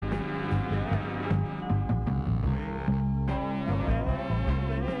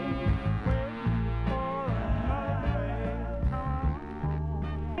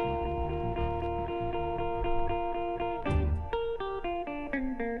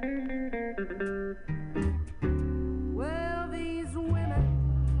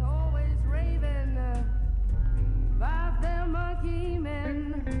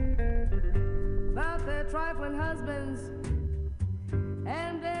trifling husbands,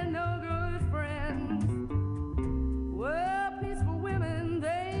 and they're no good friends. Well, peaceful women,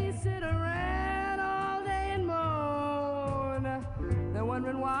 they sit around all day and moan. They're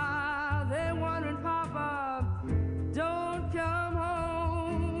wondering why, they're wondering, Papa, don't come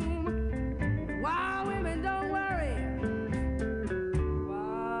home. While women don't worry,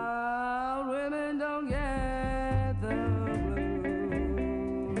 while women don't get the blues.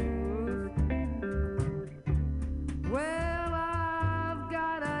 Well, I've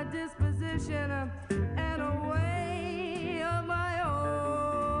got a disposition and a way of my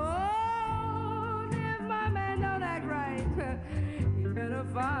own. If my man don't act right, he better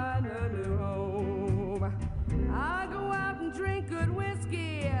find a new home. I go out and drink good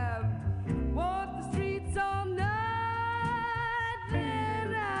whiskey, walk the streets all night,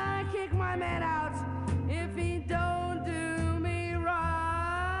 then I kick my man out if he don't do me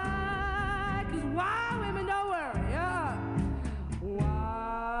right. 'Cause wild women don't worry,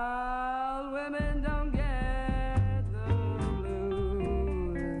 wild women don't get the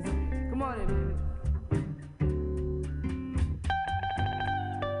blues. Come on in, baby.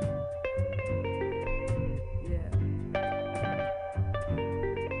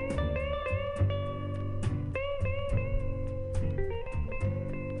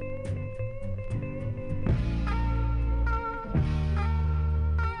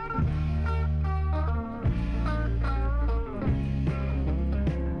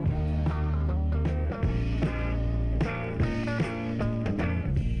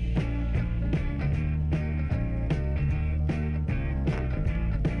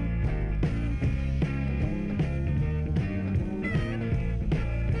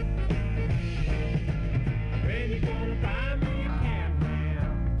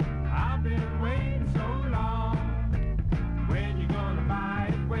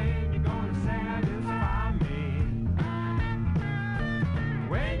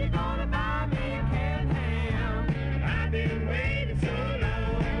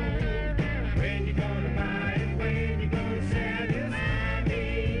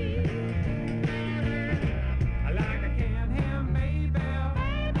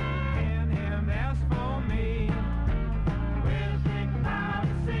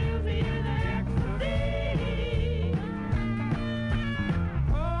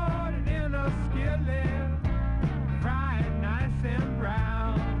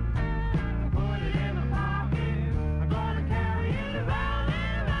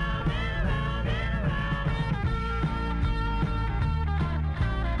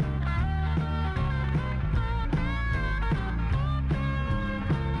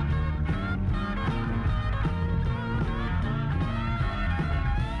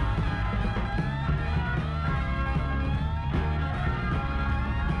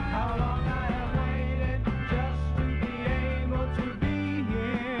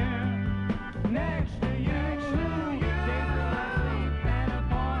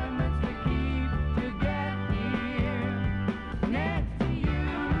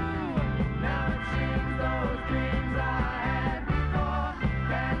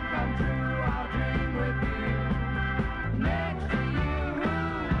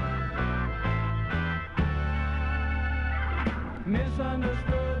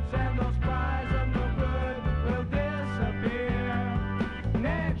 Misunderstoods and those cries of no good will disappear.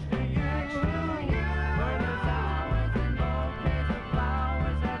 Next to you, murder's hours and bouquets of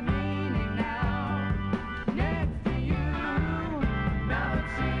flowers have meaning now. Next to you, now it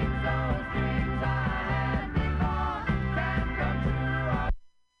seems those dreams I had before can come true.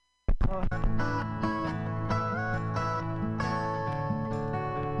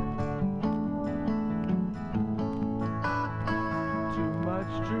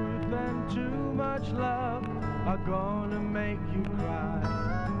 Truth and too much love are gonna make you cry.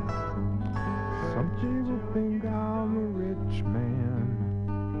 Some people think I'm a rich man.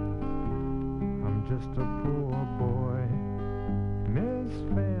 I'm just a poor boy. Miss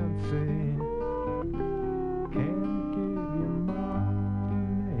Fancy can't give you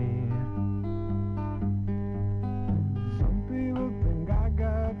money. Some people think I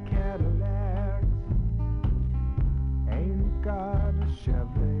got Cadillacs, ain't got a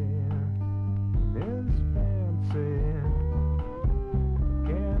Chevy. Miss Fancy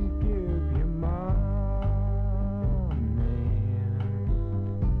can't give you money.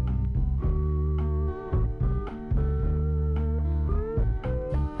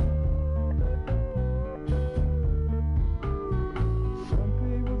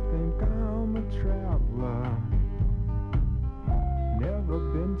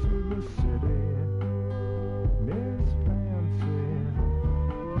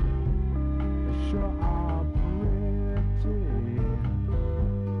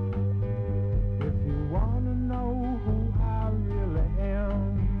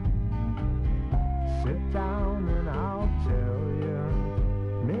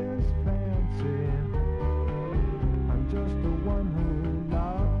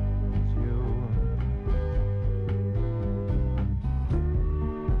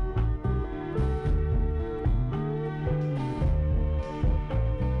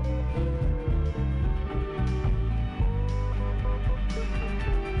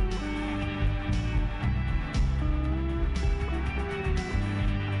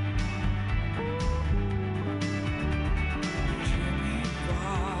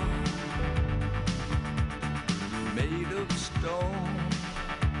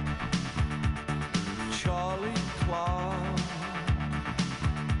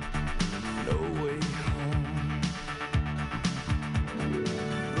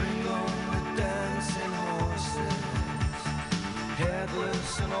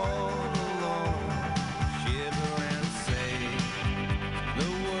 listen all alone, shiver and say the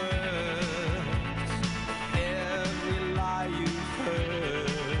words, every lie you've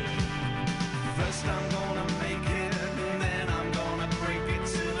heard. First I'm gonna make it, and then I'm gonna break it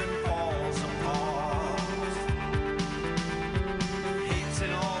till it falls apart.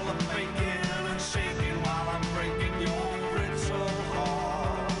 Hating all the faking and shaking while I'm breaking your brittle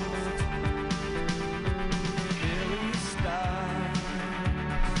heart. Here we start,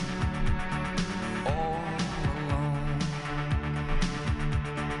 all alone,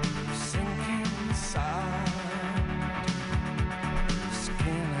 sinking inside,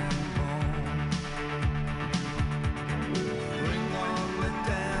 skin and bone. Bring on the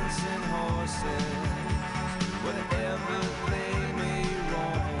dancing horses, wherever they may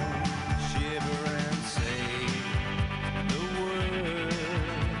roam. Shiver and say the words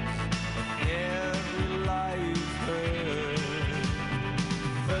of every lie you've heard.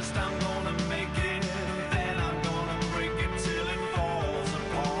 First I'm gonna make it, then I'm gonna break it till it falls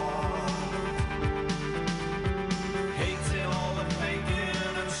apart. Hating all the faking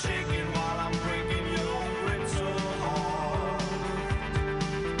and shaking while I'm breaking your brittle heart.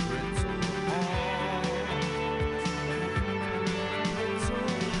 Brittle heart. Brittle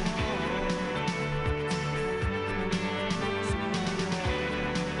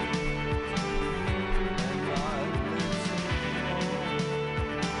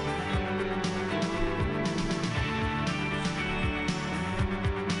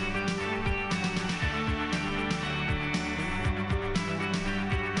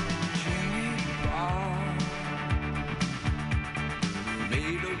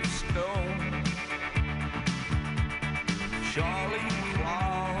made of stone, Charlie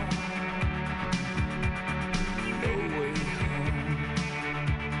Clown, no way home.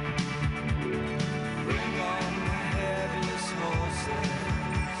 Bring on the headless horses,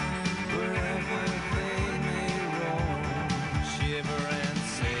 wherever they may roam. Shiver and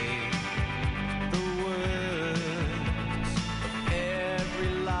say the words of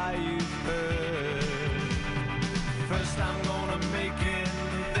every lie you've heard. First I'm gonna make it,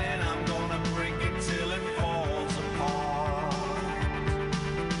 then I'm gonna break it till it falls apart.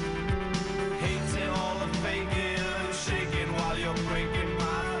 Hating all the faking and shaking while you're breaking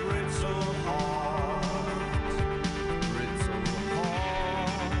my brittle heart. Brittle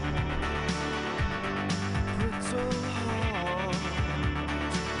heart. Brittle heart.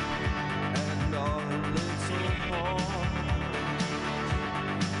 And our little heart.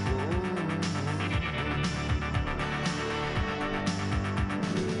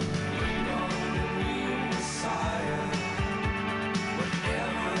 Bring on the new Messiah,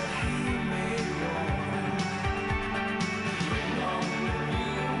 wherever he may roam. Bring on the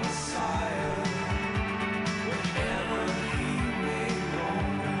new Messiah, wherever he may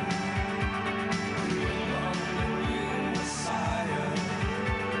roam. Bring on the new Messiah,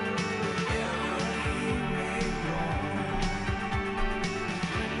 wherever he may roam.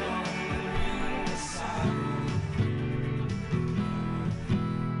 Bring on the new Messiah.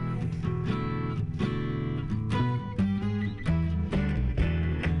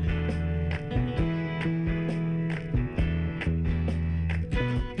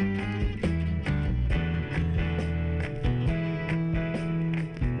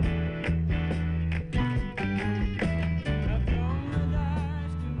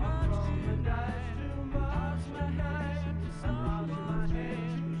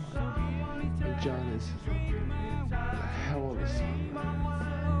 John is a hell of a song.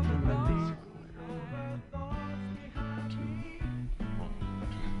 Tremendous.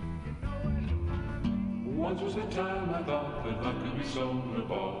 Once was a time I thought that love could be sold and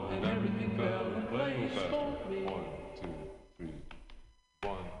bought, and everything fell in place for me. 1, 2, 3.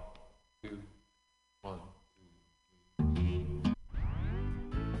 1, 2, 1, 2.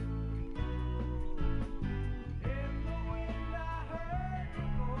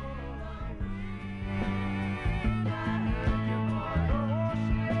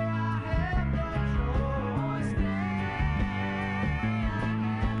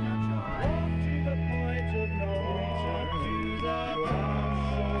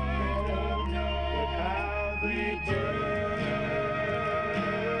 How they do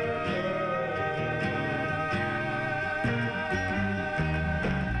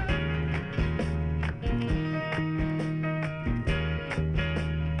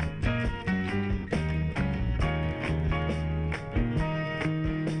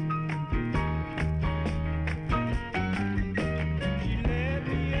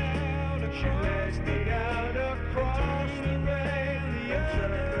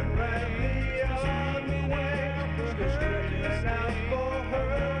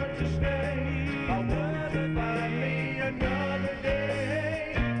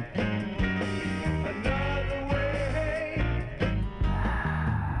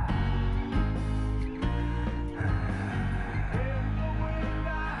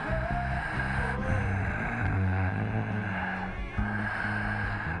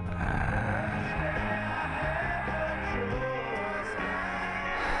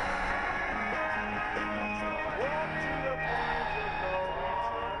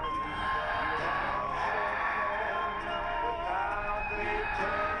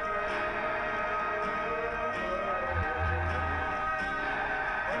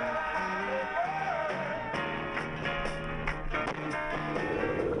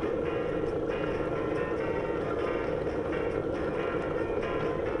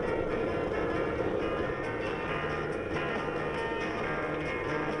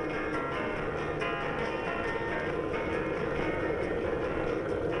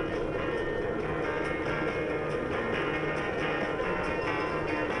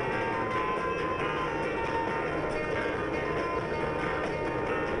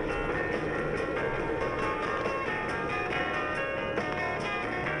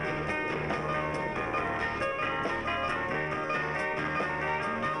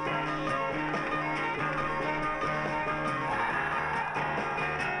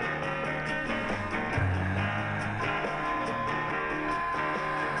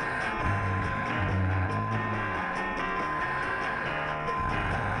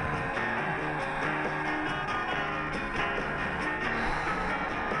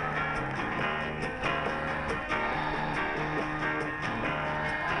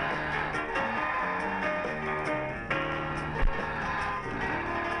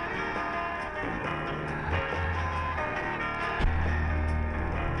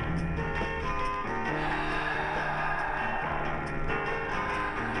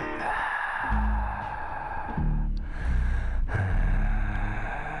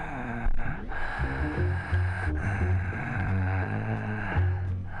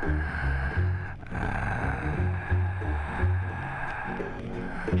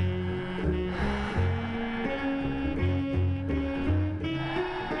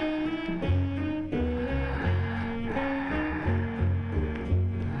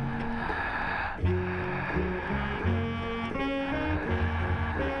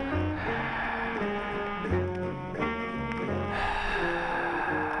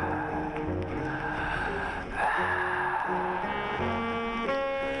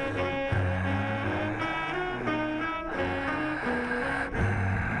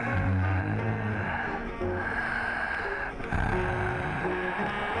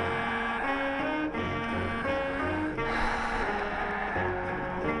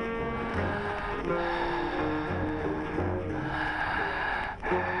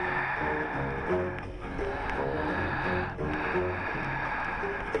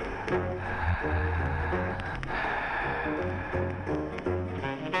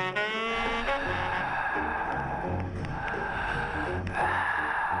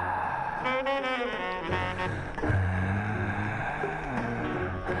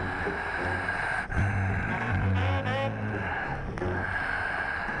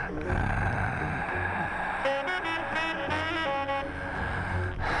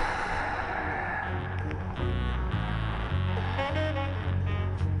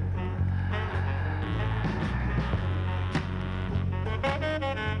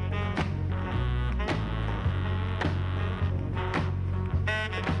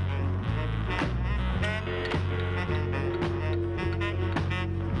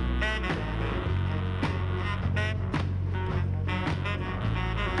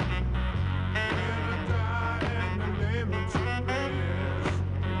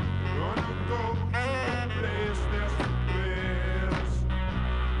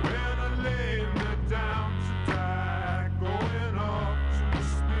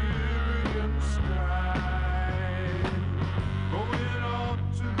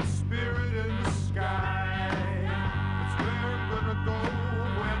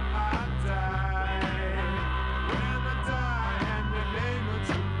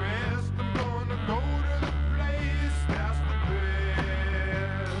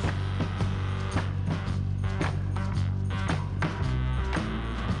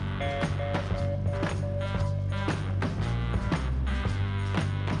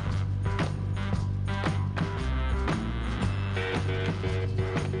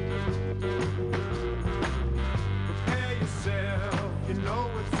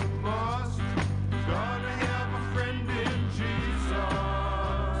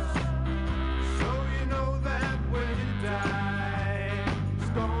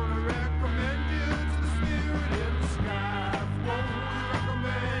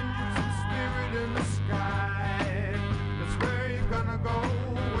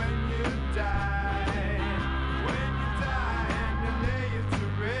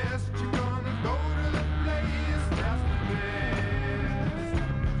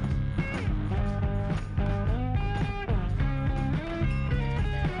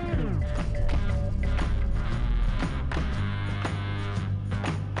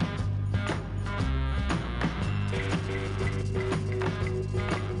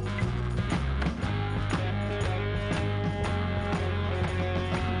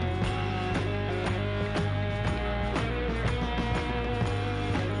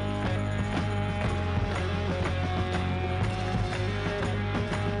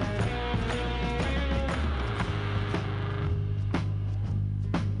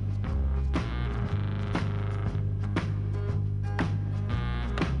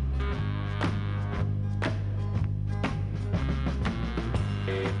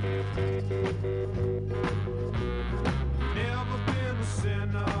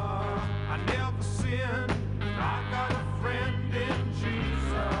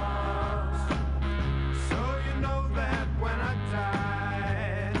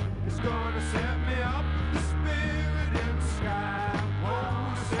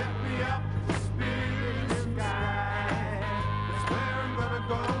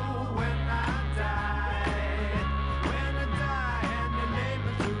When I die and they lay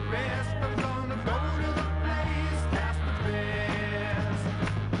me to rest, I'm gonna go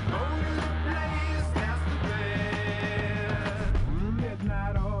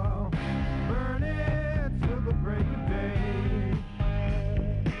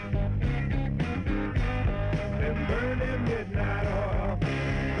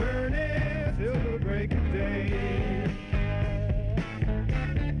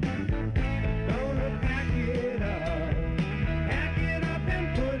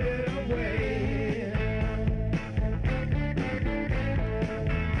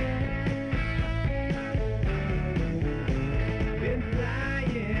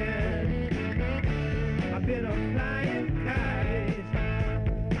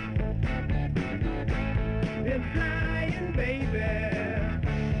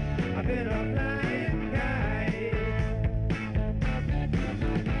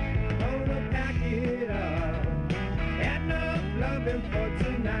hoping for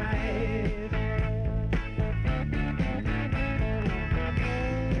tonight.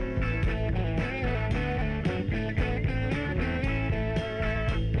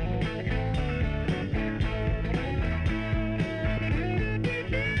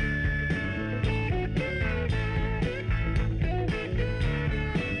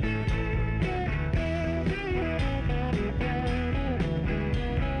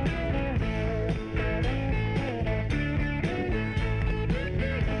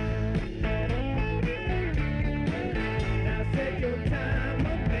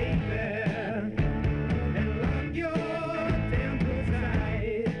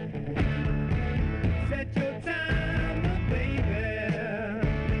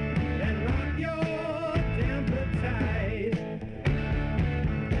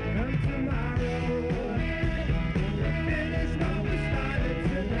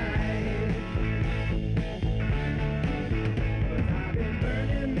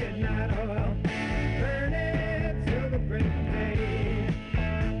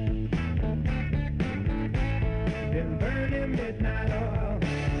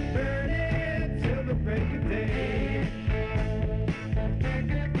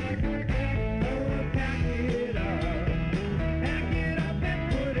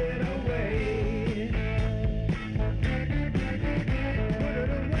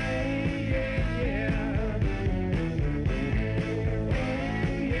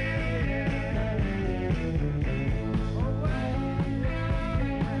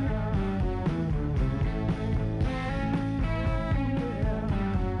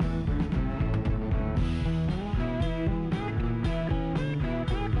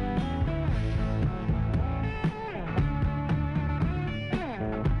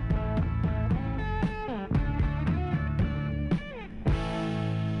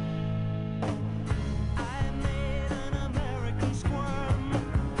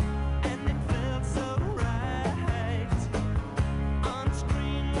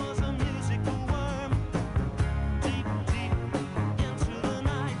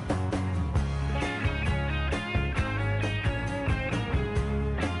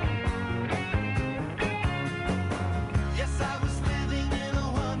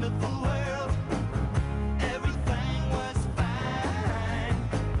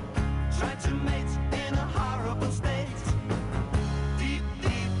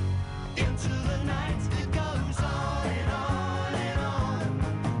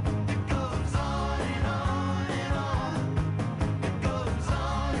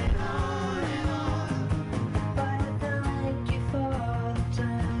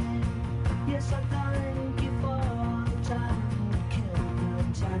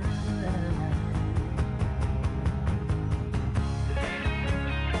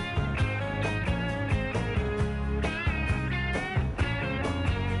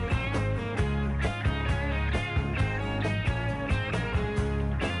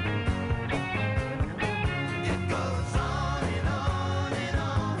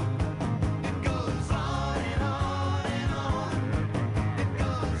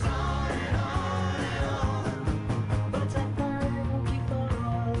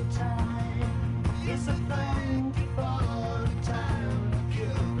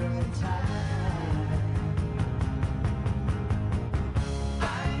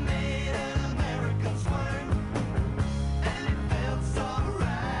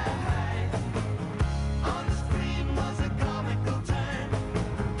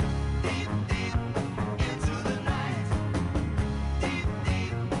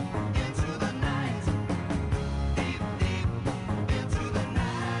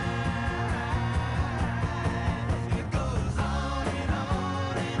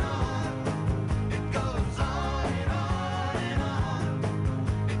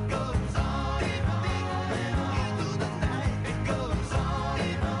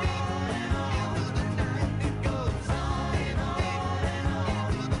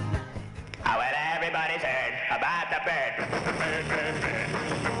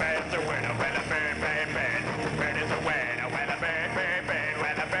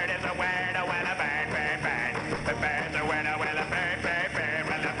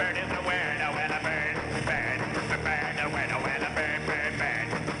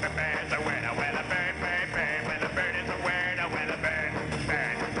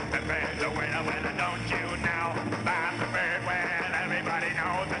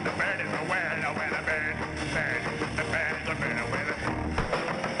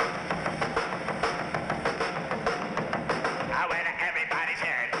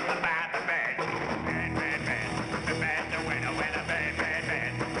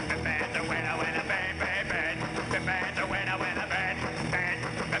 The man's a winner, winner, bird.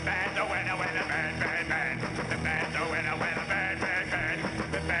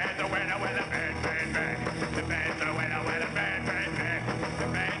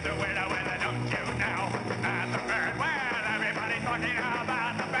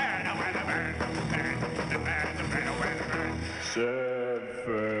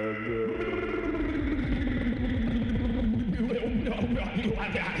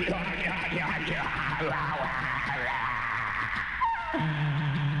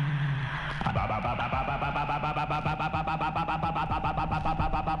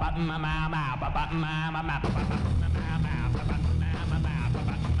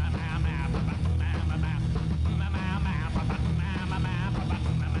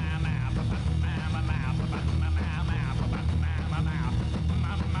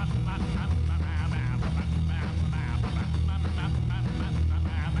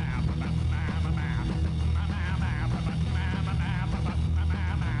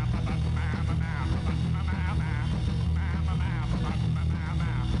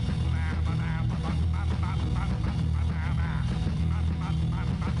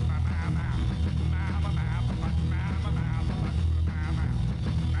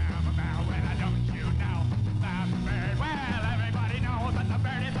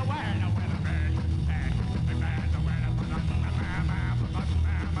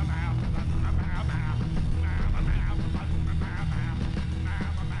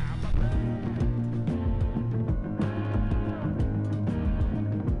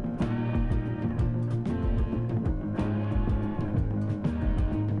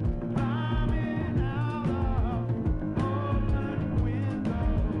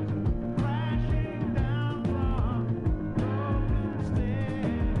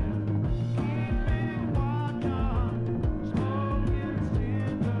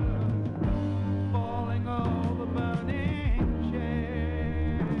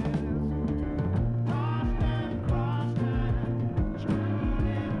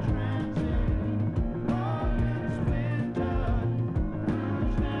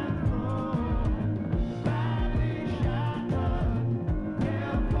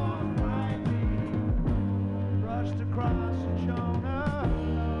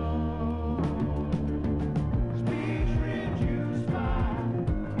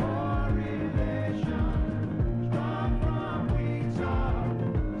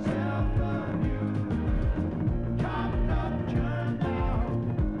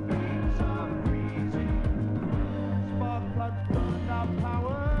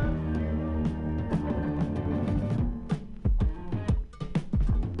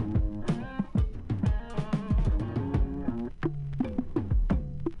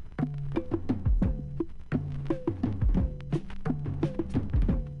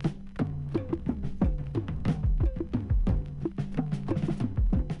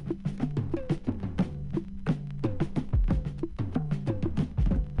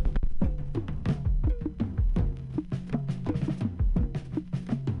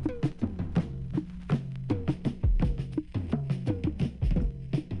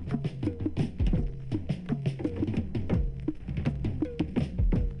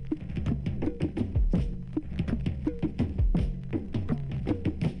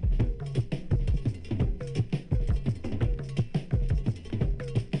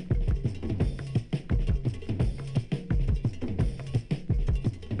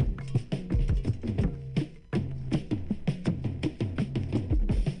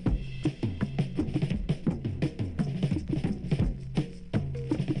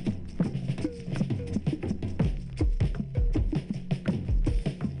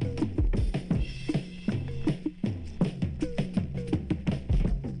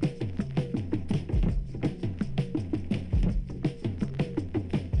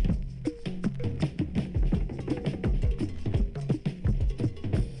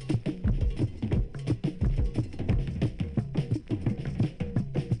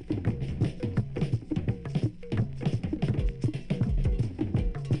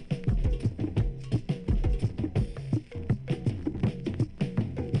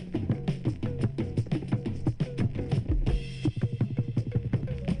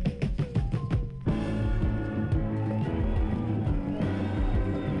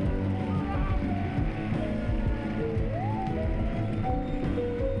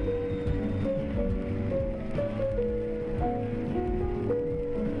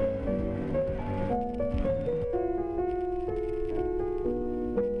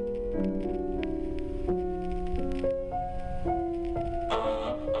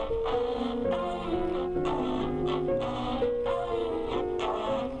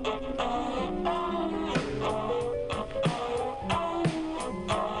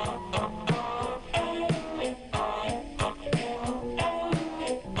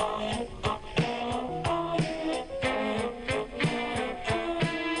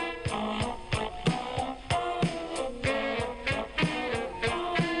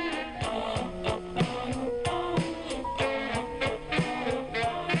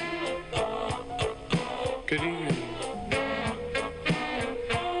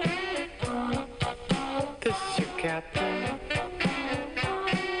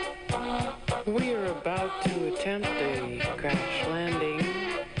 We are about to attempt a crash landing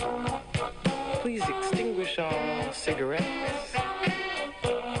finish all cigarettes.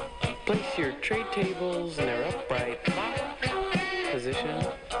 Place your tray tables in their upright position.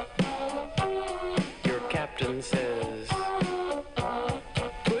 Your captain says,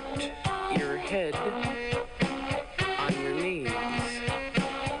 put your head on your knees.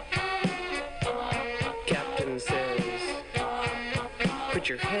 Captain says, put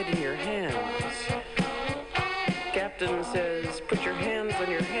your head in your hands. Captain says, put your hands on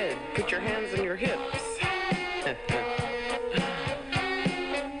your head. Put your hands on your hips.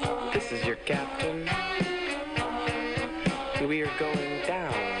 This is your captain. We are going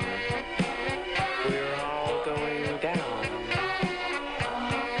down. We're all going down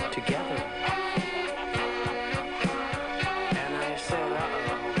together. And I said,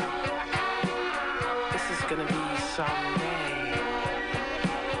 uh-oh, this is gonna be someday.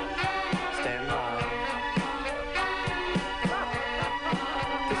 Stand by.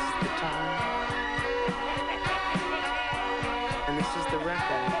 This is the time. And this is the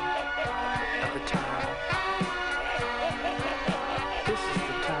record of the time. This is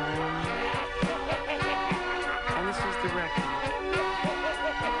the time. And this is the record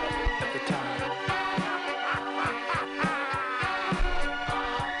of the time.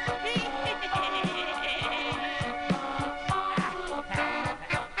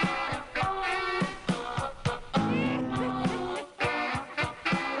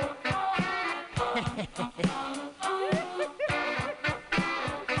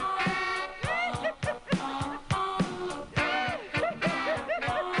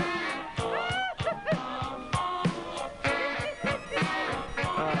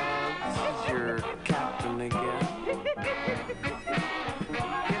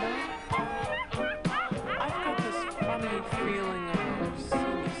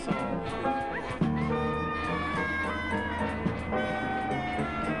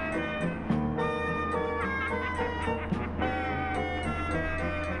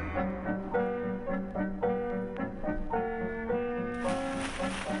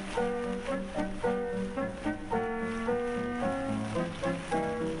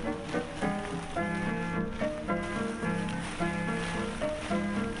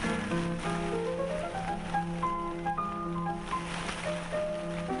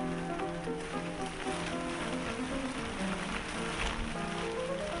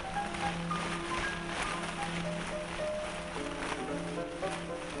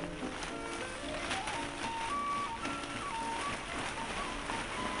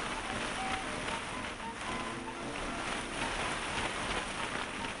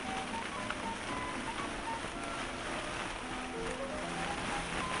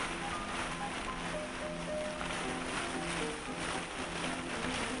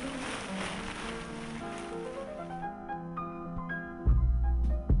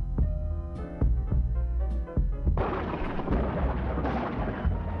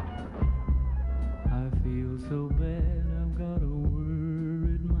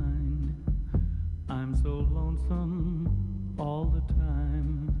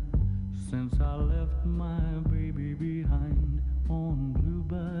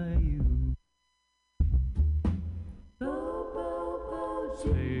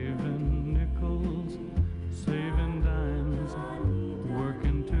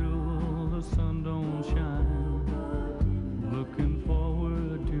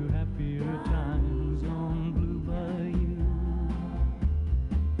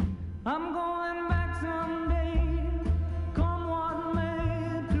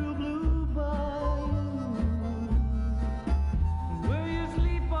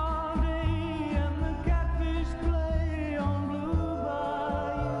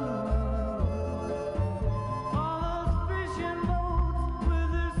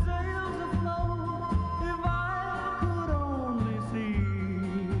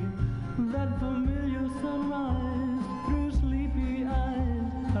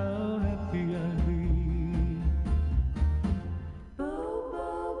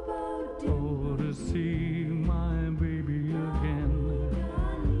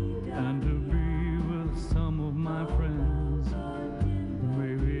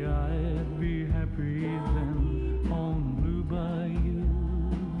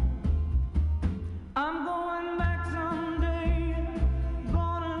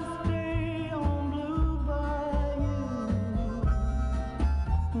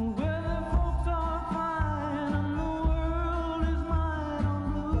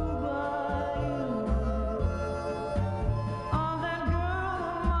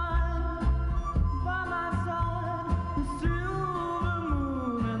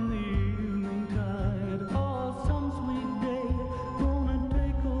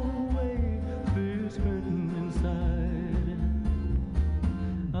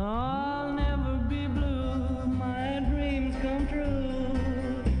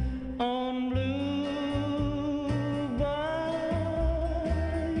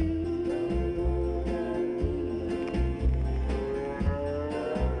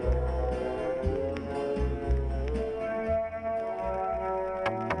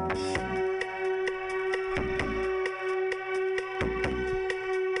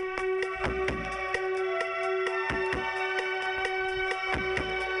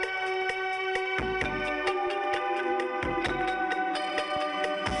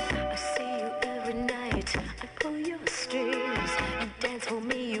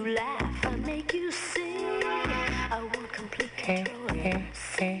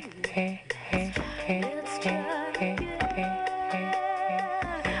 Let's try again.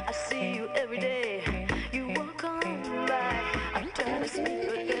 I see you every day. You walk on by. I try to sleep,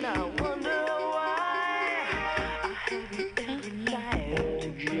 but then I wonder why. I have you every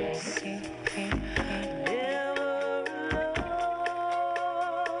night. Never alone.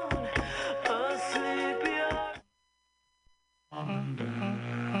 Asleep, you're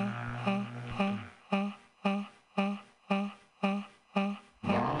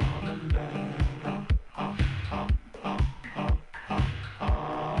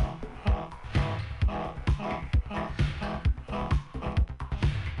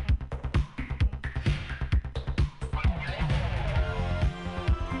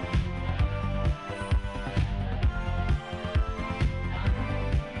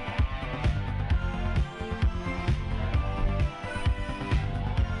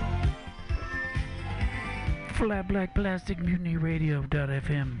Flat Black Plastic Mutiny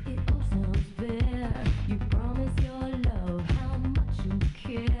Radio.fm. It all sounds fair. You promise your love, how much you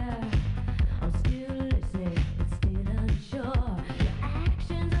care. I'm still listening, but still unsure. Your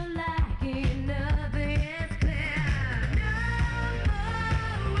actions are lacking, nothing is clear. No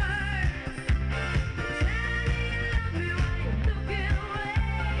more words. Tell me you love me while you're looking away.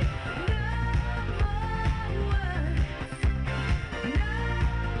 No more words. No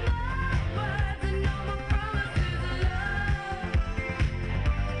more words and no more promises of love.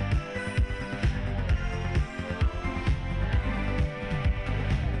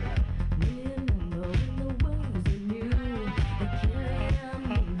 Remember when the words are new, they carry a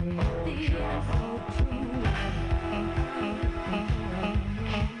meaning, the is so true.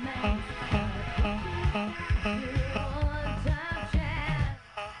 One-time chance.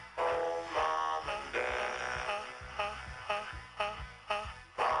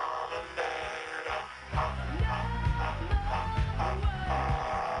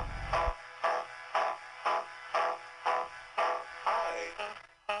 Hi,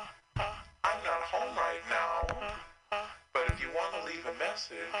 I'm not home right now, but if you want to leave a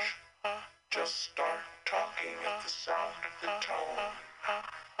message, just start talking at the sound of the tone.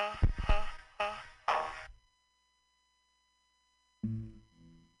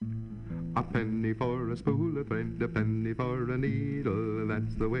 A penny for a spool of thread, a penny for a needle.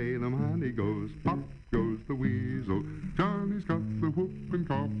 That's the way the money goes. Pop goes the weasel. Johnny's got the whooping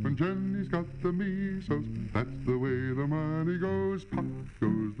cough and Jenny's got the measles. That's the way the money goes. Pop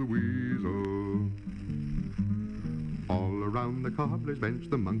goes the weasel. All around the cobbler's bench,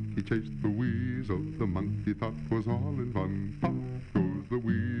 the monkey chased the weasel. The monkey thought was all in fun. Pop goes the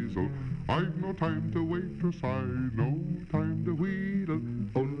weasel. I've no time to wait or sigh, no time to wheedle,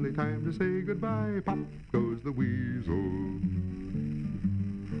 only time to say goodbye. Pop goes the weasel.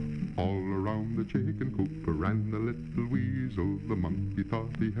 All around the chicken coop ran the little weasel. The monkey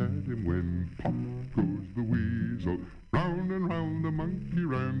thought he had him when pop goes the weasel. Round and round the monkey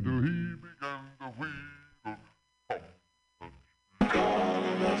ran till he began to wheedle. Pop.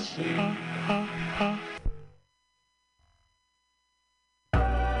 Gonna see.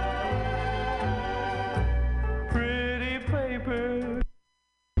 Pretty paper.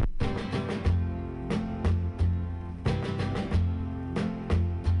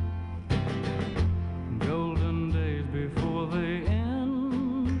 Golden days before they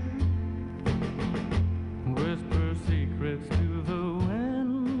end. Whisper secrets to the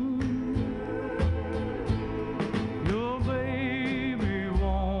wind. Your baby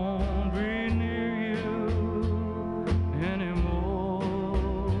won't be near.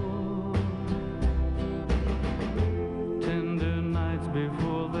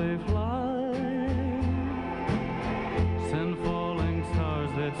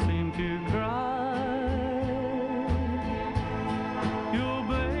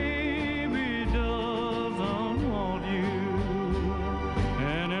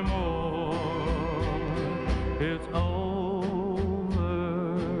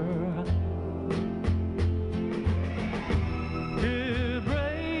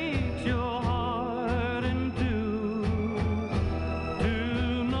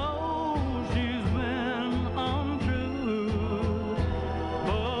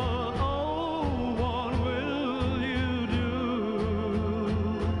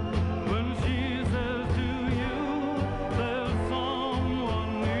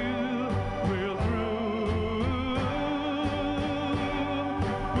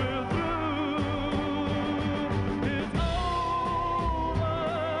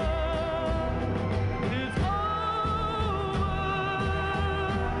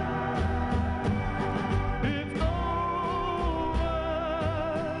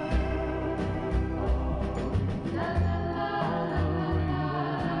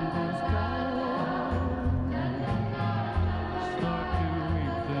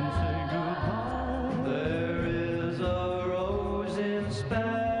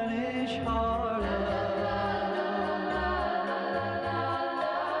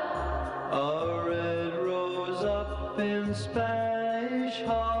 in Spanish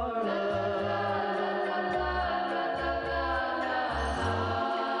Harlem.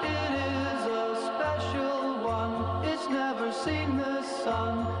 It is a special one, it's never seen the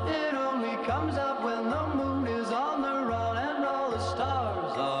sun. It only comes up when the moon is on the run and all the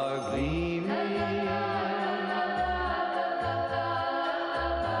stars are gleaming.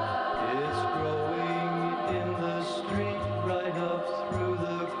 It's growing in the street right up through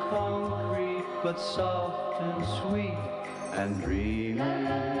the concrete, but soft and sweet and dreamy.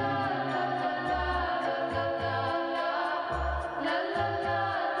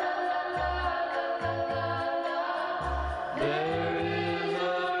 There is a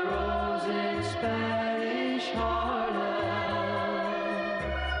rose in Spanish Harlem,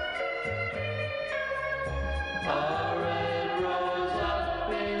 a red rose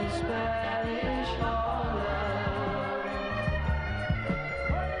up in Spanish Harlem,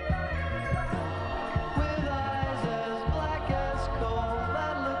 with eyes as black as coal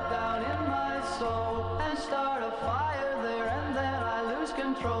that look down in my soul and start a fire there, and then I lose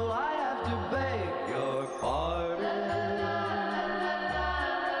control. I have to beg your pardon.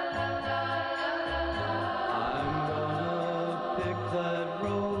 I'm gonna pick that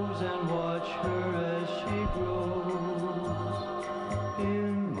rose and watch her as she grows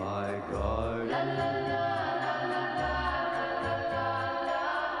in my garden.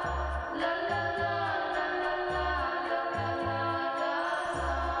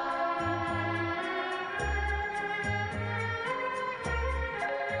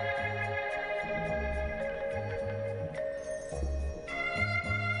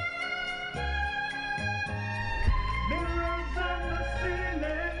 Mirrors on the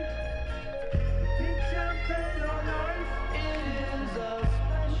ceiling, pink champagne on ice. It is a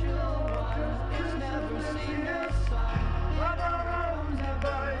special one, it's never seen the sun. Rubber arms of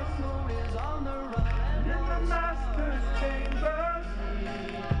ice. The moon is on the run and In all the the master's chambers,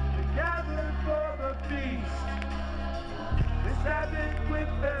 gathered for the feast. They stab it with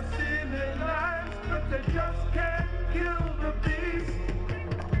their sealing knives, but they just can't kill the beast.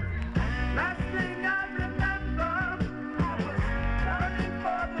 Last thing I remember, I was running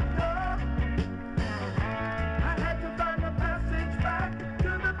for the door. I had to find a passage back to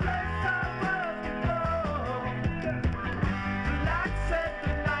the place I was before. The light said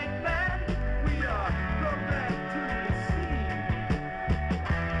the nightmare, we are programmed to deceive.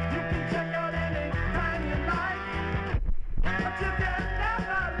 You can check out any time you like, but you can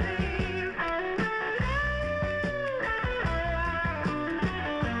never leave.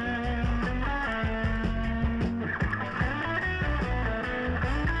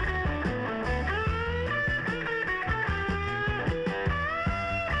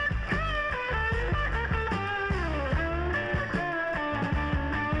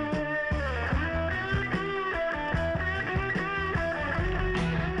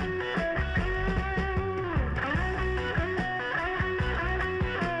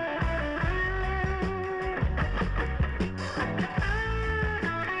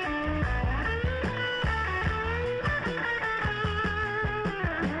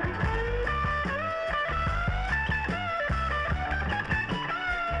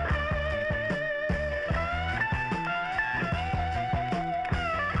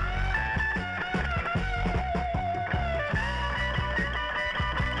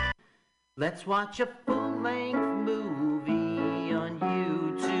 Let's watch a full-length movie on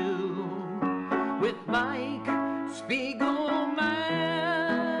YouTube with Mike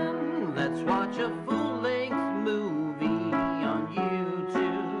Spiegelman. Let's watch a full-length movie on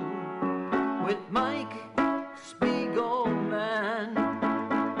YouTube with Mike Spiegelman.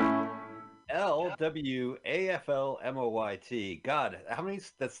 LWAFLMOYT. God, how many?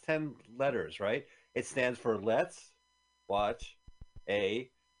 That's 10 letters, right? It stands for Let's Watch a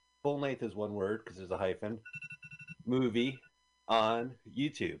Full Length is one word because there's a hyphen. Movie on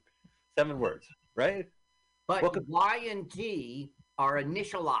YouTube. 7 words, right? But Welcome. Y and T are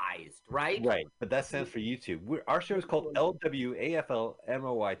initialized, right? Right, but that stands for YouTube. Our show is called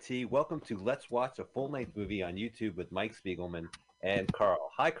LWAFLMOYT. Welcome to Let's Watch a Full Length Movie on YouTube with Mike Spiegelman and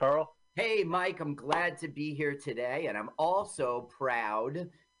Carl. Hi, Carl. Hey, Mike, I'm glad to be here today, and I'm also proud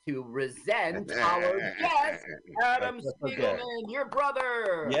to resent our guest, Adam Spiegelman, your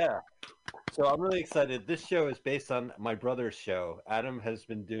brother. Yeah. So I'm really excited. This show is based on my brother's show. Adam has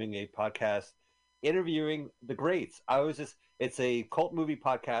been doing a podcast interviewing the greats. It's a cult movie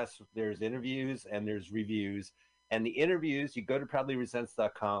podcast. There's interviews and there's reviews. And the interviews, you go to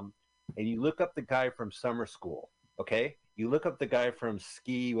proudlyresents.com and you look up the guy from summer school, okay? You look up the guy from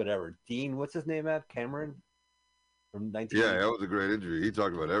ski, whatever. Dean, what's his name, Cameron? From 19. Yeah, that was a great interview. He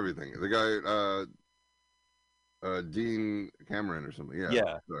talked about everything. The guy, Dean Cameron or something. Yeah.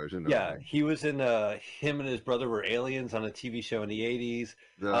 Yeah. Sorry, I shouldn't know Yeah, his name. he was in him and his brother were aliens on a TV show in the 80s.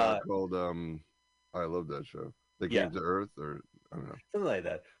 Called I love that show. They Yeah. came to Earth, or I don't know. Something like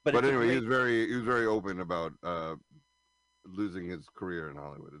that. But it's a anyway, great- he was very open about losing his career in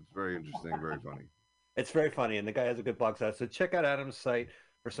Hollywood. It's very interesting, very funny. It's very funny, and the guy has a good blog site. So check out Adam's site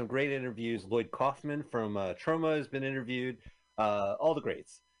for some great interviews. Lloyd Kaufman from Troma has been interviewed. All the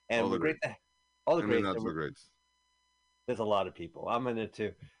greats. And All the we're great. greats. All the And greats. not and so greats. There's a lot of people. I'm in it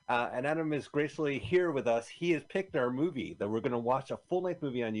too. And Adam is gracefully here with us. He has picked our movie that we're going to watch, a full-length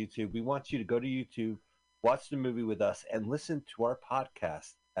movie on YouTube. We want you to go to YouTube, watch the movie with us, and listen to our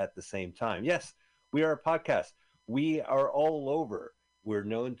podcast at the same time. Yes, we are a podcast. We are all over. We're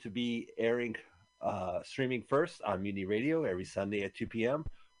known to be streaming first on Mutiny Radio every Sunday at 2 p.m.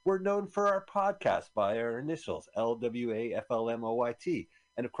 We're known for our podcast by our initials, LWAFLMOYT.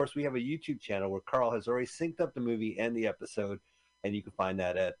 And of course, we have a YouTube channel where Carl has already synced up the movie and the episode, and you can find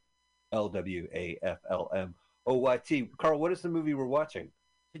that at LWAFLMOYT. Carl, what is the movie we're watching?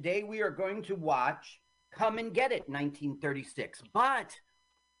 Today we are going to watch Come and Get It, 1936. But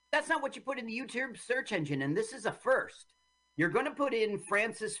that's not what you put in the YouTube search engine, and this is a first. You're going to put in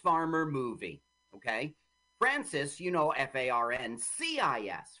Francis Farmer movie, okay? Francis, you know,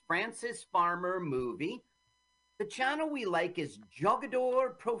 Farncis, Francis Farmer movie. The channel we like is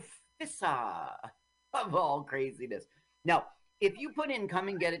Jogador Profissa, of all craziness. Now, if you put in Come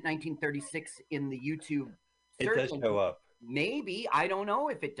and Get It 1936 in the YouTube search, It does show up. Maybe. I don't know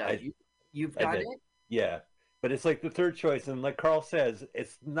if it does. You've done it? Yeah. But it's like the third choice. And like Carl says,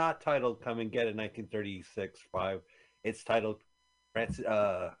 it's not titled Come and Get It 1936-5. It's titled Francis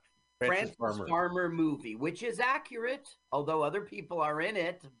Farmer movie, which is accurate, although other people are in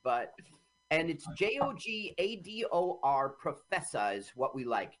it, and it's Jogador Professor is what we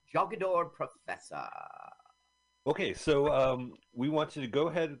like. Jogador Professor. Okay, so we want you to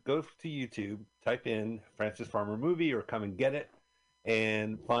go to YouTube, type in Francis Farmer movie or Come and Get It,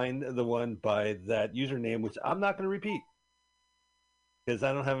 and find the one by that username, which I'm not going to repeat because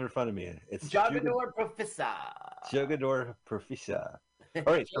I don't have it in front of me. It's Jogador Professor. Jogador Professor.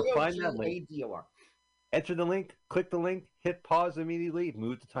 All right, so find that link. Enter the link, click the link, hit pause immediately,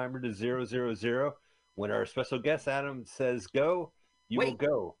 move the timer to 000. When our special guest Adam says go, you will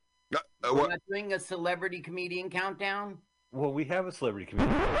go. We're not doing a celebrity comedian countdown? Well, we have a celebrity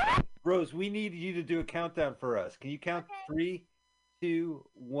comedian. Rose, we need you to do a countdown for us. Can you count 3, 2,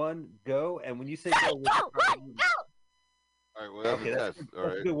 1, go? And when you say go, we'll All right, well, that's a test. All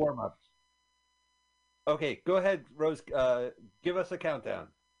that's a good warm up. Okay, go ahead, Rose. Give us a countdown.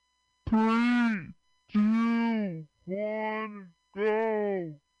 3, 2, 1,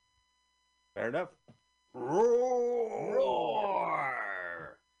 go. Fair enough. Roar!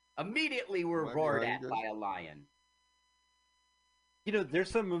 Immediately we're roared at by a lion. You know, there's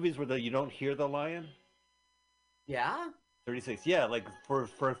some movies where you don't hear the lion. Yeah? 36. Yeah, like for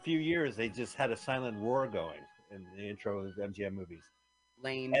a few years, they just had a silent roar going in the intro of MGM movies.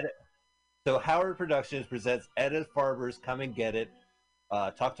 Lame. So Howard Productions presents Edith Farber's Come and Get It,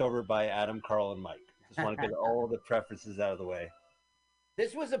 talked over by Adam, Carl, and Mike. Just want to get all the preferences out of the way.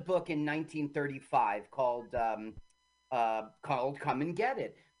 This was a book in 1935 called Come and Get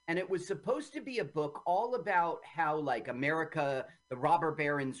It. And it was supposed to be a book all about how, like, America, the robber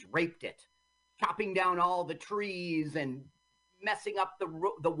barons raped it, chopping down all the trees and messing up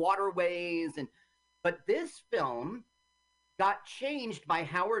the waterways. But this film got changed by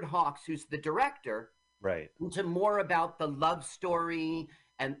Howard Hawks, who's the director, right, into more about the love story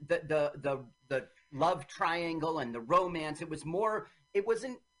and the love triangle and the romance. It was more. It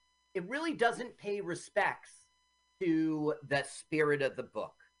really doesn't pay respects to the spirit of the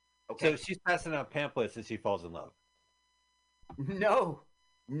book. Okay. So she's passing out pamphlets as she falls in love. No.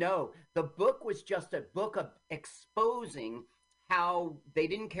 The book was just a book of exposing how they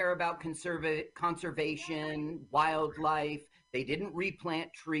didn't care about conservation, wildlife. They didn't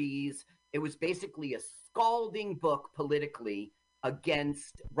replant trees. It was basically a scalding book politically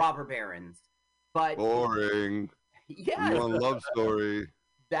against robber barons. But boring. Yeah. One love story.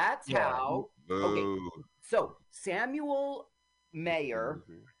 That's how. Okay. So Samuel Mayer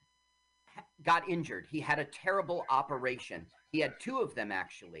got injured. He had a terrible operation. He had 2 of them,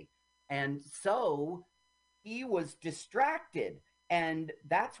 actually. And so he was distracted. And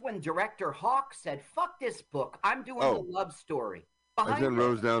that's when director Hawk said, fuck this book. I'm doing a love story. I sent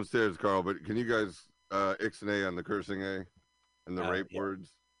Rose downstairs, Carl, but can you guys ixnay on the cursing A and the rape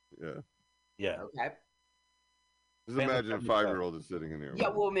words? Yeah. Yeah. Okay. Just imagine a 5-year-old is sitting in here. Yeah,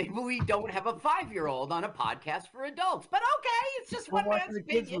 well, maybe we don't have a 5-year-old on a podcast for adults. But okay, it's just one man's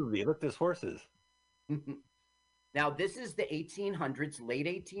opinion. Kids movie. Look, there's horses. Now, this is the 1800s, late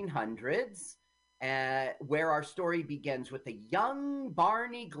 1800s, where our story begins with a young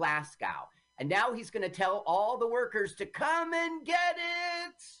Barney Glasgow. And now he's going to tell all the workers to come and get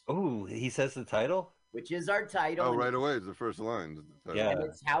it. Oh, he says the title? Which is our title. Oh, right away. It's the first line. Yeah. And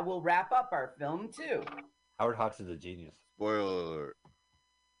it's how we'll wrap up our film, too. Howard Hawks is a genius. Spoiler alert.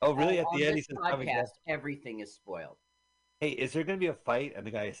 Oh, really? At On the end, he this says, come and get it. podcast, everything is spoiled. Hey, is there going to be a fight? And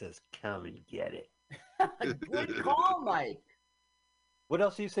the guy says, come and get it. Good call, Mike. What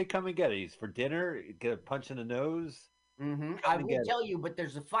else do you say, come and get it? He's for dinner? Get a punch in the nose? Mm-hmm. I will tell you, but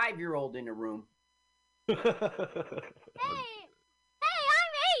there's a 5-year-old in the room. Hey, I'm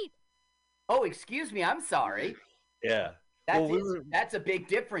 8. Oh, excuse me. I'm sorry. Yeah. That's a big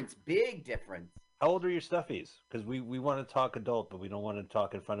difference. Big difference. How old are your stuffies? Because we want to talk adult, but we don't want to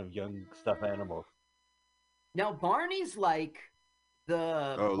talk in front of young stuffed animals. Now, Barney's like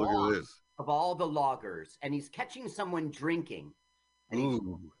the look at this. of all the loggers, and he's catching someone drinking. And he's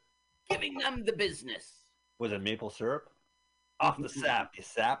giving them the business. Was it maple syrup? Off the sap, you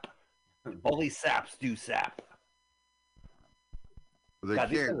sap. Only saps do sap. They God,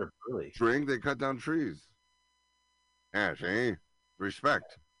 these can't guys are really... drink, they cut down trees. Yeah, see?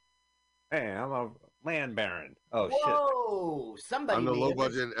 Respect. Hey, I'm a land baron. Oh, Whoa, shit. Somebody I'm the made a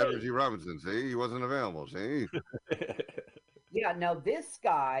low-budget mistake. Energy Robinson, see? He wasn't available, see? Yeah, now this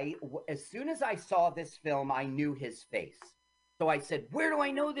guy, as soon as I saw this film, I knew his face. So I said, where do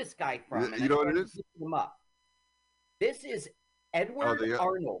I know this guy from? And You know I what it started is? looking him up. This is Edward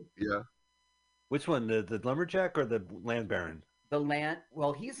Arnold. Yeah. Which one, the lumberjack or the land baron?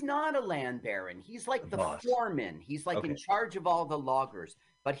 Well, he's not a land baron. He's like the boss. foreman. He's like in charge of all the loggers.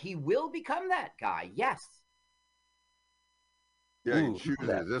 But he will become that guy, yes. Yeah, he chooses.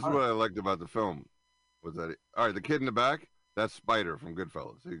 This is what I liked about the film. Was that all right? The kid in the back, that's Spider from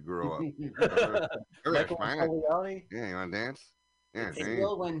Goodfellas. He grew up. Michael Yeah, Corleone? you want to dance? Yeah, It's see?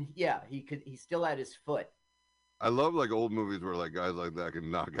 still he's still at his foot. I love like old movies where like guys like that can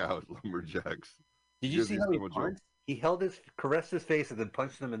knock out lumberjacks. Did you Gives see you how so he much punched? He caressed his face and then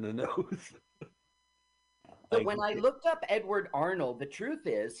punched him in the nose. But when I looked up Edward Arnold, the truth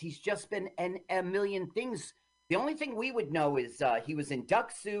is he's just been in a million things. The only thing we would know is he was in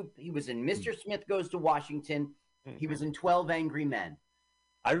Duck Soup. He was in Mr. Smith Goes to Washington. He was in 12 Angry Men.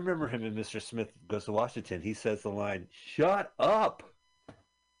 I remember him in Mr. Smith Goes to Washington. He says the line, "Shut up.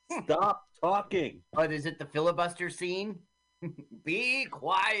 Stop talking." But is it the filibuster scene? Be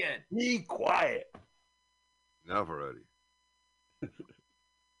quiet. Be quiet. Enough already.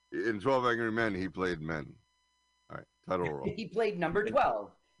 In 12 Angry Men, he played men. All right, title role. He played number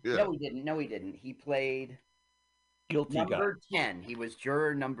 12. Yeah. No, he didn't. No, he didn't. He played Guilty guy. number 10. He was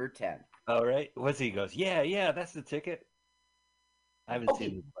juror number 10. All right. What's he goes? Yeah, that's the ticket. I haven't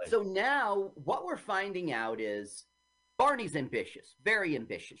seen him play. So now what we're finding out is Barney's ambitious, very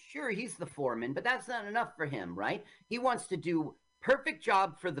ambitious. Sure, he's the foreman, but that's not enough for him, right? He wants to do perfect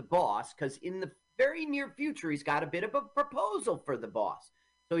job for the boss because in the very near future, he's got a bit of a proposal for the boss.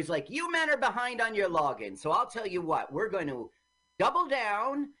 So he's like, you men are behind on your login. So I'll tell you what, we're going to double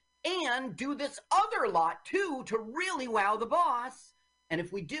down and do this other lot too to really wow the boss. And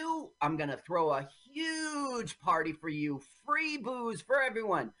if we do, I'm going to throw a huge party for you. Free booze for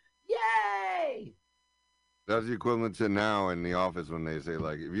everyone. Yay! That's the equivalent to now in the office when they say,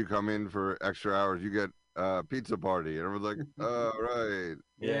 like, if you come in for extra hours, you get a pizza party. And everyone's like, oh, right.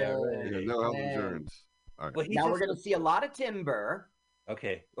 Yeah, right. There's no health insurance. All right. Well, Now we're going to see a lot of timber.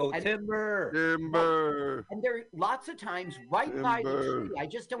 Okay. Oh, And- timber. Timber. And there are lots of times right by the Timber. tree. I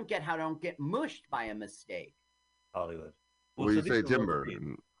just don't get how I don't get mushed by a mistake. Hollywood. Well, so you these say are timber.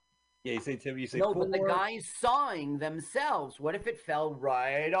 rotating. Yeah, you say timber. You say No, but the floor. guys sawing themselves. What if it fell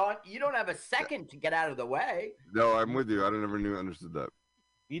right on? You don't have a second to get out of the way. No, I'm with you. I never understood that.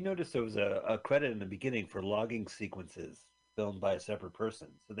 You noticed there was a credit in the beginning for logging sequences filmed by a separate person.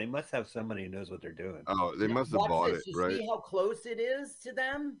 So they must have somebody who knows what they're doing. Oh, they must have Watch bought this. it, You right? see how close it is to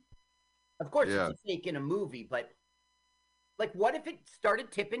them? Of course, Yeah. it's a fake in a movie, but like, what if it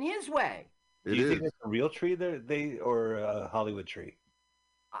started tipping his way? Do you think it's a real tree or a Hollywood tree?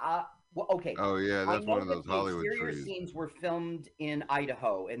 Well, okay. Oh, yeah, I that's know one of that those the Hollywood exterior trees. scenes were filmed in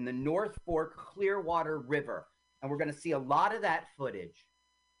Idaho, in the North Fork Clearwater River, and we're going to see a lot of that footage.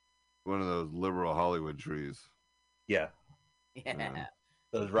 One of those liberal Hollywood trees. Yeah. Yeah.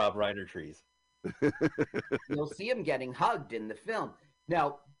 Those Rob Reiner trees. You'll see him getting hugged in the film.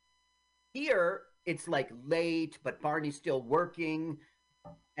 Now, here it's like late, but Barney's still working,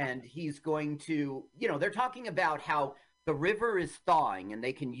 and he's going to, they're talking about how the river is thawing and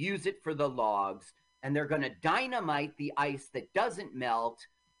they can use it for the logs, and they're going to dynamite the ice that doesn't melt.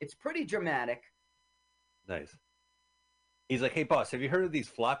 It's pretty dramatic. Nice. He's like, "Hey, boss, have you heard of these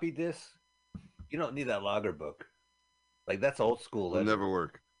floppy disks? You don't need that logger book. Like that's old school. It'll ledger. never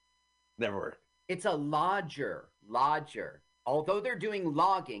work. Never work. It's a lodger. Although they're doing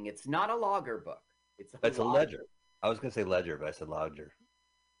logging, it's not a logger book. It's a ledger. I was gonna say ledger, but I said lodger.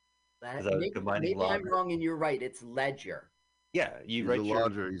 Maybe I'm wrong, and you're right. It's ledger. Yeah, you He's write a your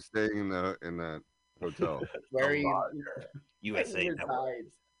lodger. He's staying in that hotel. Where he USA Network.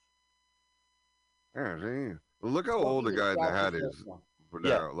 resides. Yeah, see? Well, look how old the guy in the hat is. For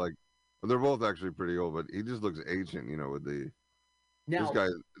now. Like, they're both actually pretty old, but he just looks ancient, with the. Now, this guy,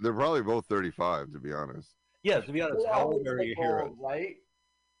 they're probably both 35, to be honest. Yeah, to be honest, how old are your heroes? Right?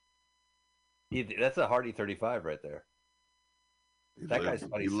 That's a hearty 35 right there. That guy's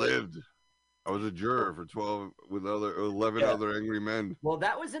funny. He lived. I was a juror for 12 with 11 other angry men. Well,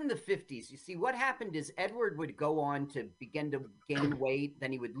 that was in the 50s. You see, what happened is Edward would go on to begin to gain weight,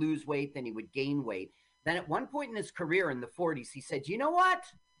 then he would lose weight, then he would gain weight. Then at one point in his career in the 40s, he said, you know what?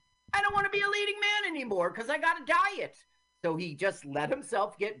 I don't want to be a leading man anymore because I got a diet. So he just let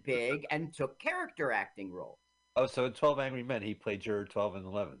himself get big and took character acting roles. Oh, so in 12 Angry Men, he played juror 12 and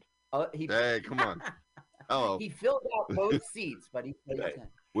 11. Hey, come on. Hello. He filled out both seats, but he played 10.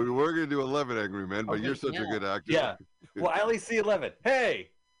 We were going to do 11 Angry Men, but you're such a good actor. Yeah. Well, I only see 11. Hey,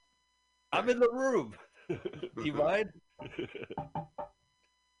 I'm in the room. Do you mind?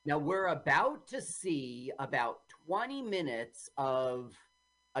 Now, we're about to see about 20 minutes of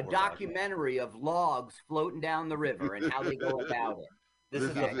a documentary of logs floating down the river and how they go about it. This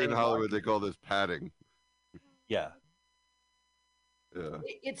is in Hollywood. They call this padding. Yeah. Yeah.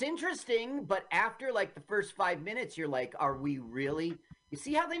 It's interesting, but after like the first 5 minutes, you're like, are we really? You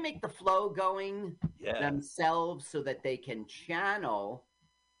see how they make the flow going themselves so that they can channel?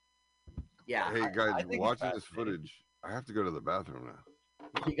 Yeah. Hey, guys, watching this footage, I have to go to the bathroom now.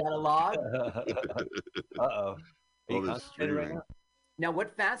 You got a log? Uh-oh. All this streaming. Now,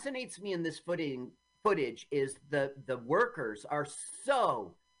 what fascinates me in this footage is the workers are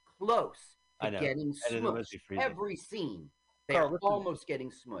so close to getting smushed. Every scene, they're almost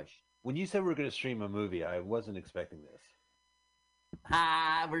getting smushed. When you said we were going to stream a movie, I wasn't expecting this.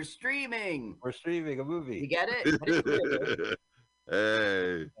 We're streaming. We're streaming a movie. You get it?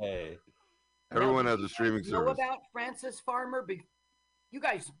 Hey. Everyone has a streaming service. You know about Francis Farmer? You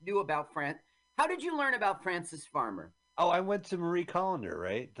guys knew about How did you learn about Francis Farmer? Oh, I went to Marie Callender,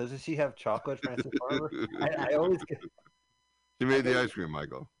 right? Doesn't she have chocolate, Francis Farmer? I always get... She made the ice cream,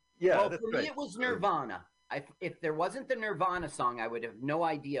 Michael. Yeah. Well, for me, it was Nirvana. If there wasn't the Nirvana song, I would have no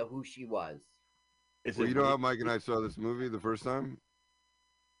idea who she was. Well, you know how Mike and I saw this movie the first time?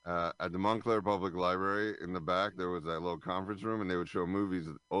 At the Montclair Public Library, in the back, there was that little conference room, and they would show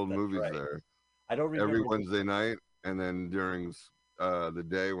old movies there. I don't remember. Every Wednesday night, and then during the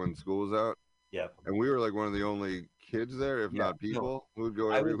day when school was out. Yeah. And we were like one of the only kids there, if not people, who would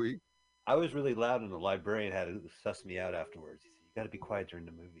go every week. I was really loud, and the librarian had to suss me out afterwards. He said, you got to be quiet during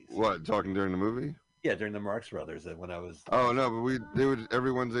the movies. What, talking during the movie? Yeah, during the Marx Brothers, when I was... Oh, no, but they would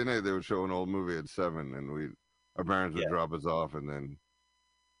every Wednesday night, they would show an old movie at 7, and our parents would drop us off, and then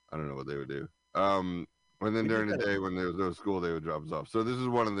I don't know what they would do. And then during the day, when there was no school, they would drop us off. So this is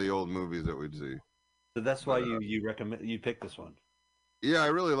one of the old movies that we'd see. So that's why you recommend you picked this one. Yeah, I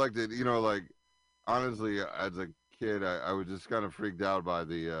really liked it. Like honestly, as a kid, I was just kind of freaked out by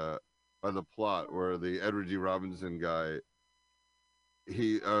the plot where the Edward G. Robinson guy,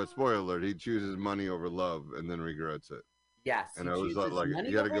 he spoiler alert, he chooses money over love and then regrets it. Yes, and I was like,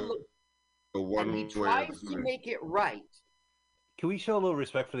 you got to go one way. He tries to make it right. Can we show a little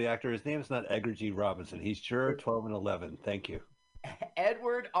respect for the actor? His name is not Edgar G. Robinson. He's juror 12 and 11. Thank you.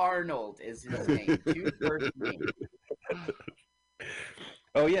 Edward Arnold is his name. 2 first names.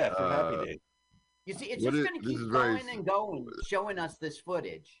 Oh yeah, from Happy Days. You see, it's just going to keep going and going, showing us this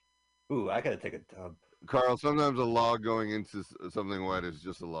footage. Ooh, I got to take a dump. Carl, sometimes a log going into something wet is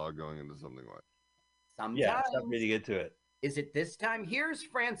just a log going into something wet. Sometimes. Yeah, stop reading into it. Is it this time? Here's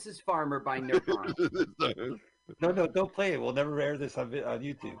Francis Farmer by Nirvana. No, don't play it. We'll never air this on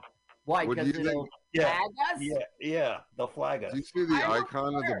YouTube. Why? Because it'll flag us? Yeah, they'll flag us. Do you see the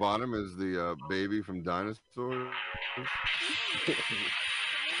icon at the bottom is the baby from Dinosaur?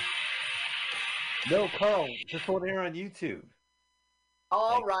 No, Carl, this won't air on YouTube.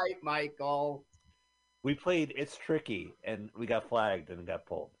 All right, Michael. We played It's Tricky, and we got flagged and got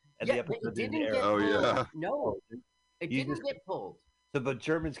pulled. And Yeah, the but it episode didn't air. get Oh, pulled. yeah. No, it didn't get pulled. So, but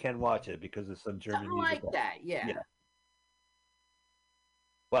Germans can watch it because of some German Something music. like that, yeah.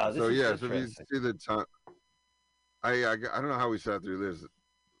 Wow. So yeah, so if you see the time, I don't know how we sat through this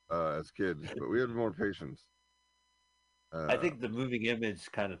as kids, but we had more patience. I think the moving image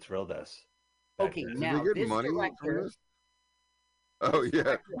kind of thrilled us. Okay, Did now they get this money from director, this? Oh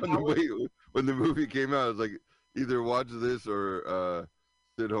yeah, Director when the movie came out, it was like either watch this or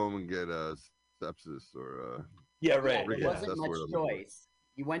sit home and get sepsis or Yeah, Yeah, right. there Yeah. wasn't That's the much word I'm looking for. choice.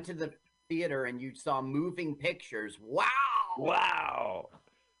 You went to the theater and you saw moving pictures. Wow. Wow.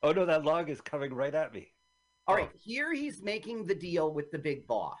 Oh no, that log is coming right at me. All right, here he's making the deal with the big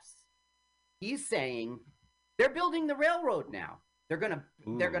boss. He's saying they're building the railroad now. They're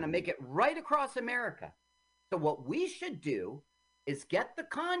gonna make it right across America. So what we should do is get the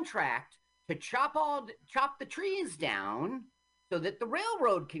contract to chop the trees down so that the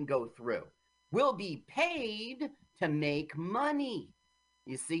railroad can go through. We'll be paid to make money.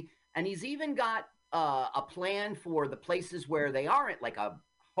 You see, and he's even got a plan for the places where they aren't, like a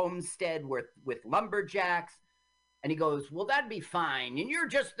homestead with lumberjacks. And he goes, well, that'd be fine. And you're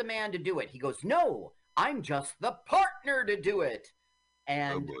just the man to do it. He goes, no, I'm just the partner to do it.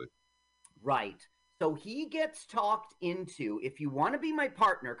 And right. So he gets talked into, if you want to be my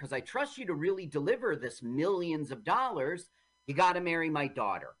partner, because I trust you to really deliver this millions of dollars, you got to marry my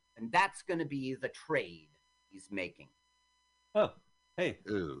daughter. And that's going to be the trade he's making. Oh, hey.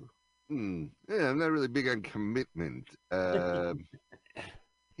 Ew. Yeah, I'm not really big on commitment.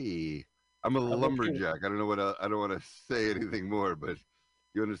 Hey, I'm a lumberjack. I don't know what I don't want to say anything more, but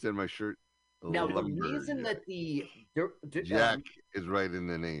you understand my shirt. Now, the reason that the Jack is right in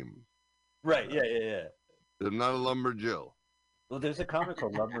the name. Right. Yeah. I'm not a lumberjill. Well, there's a comic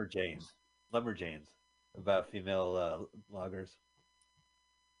called Lumberjanes about female loggers.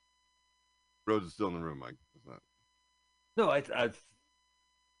 Rose is still in the room, Mike. It's not. No,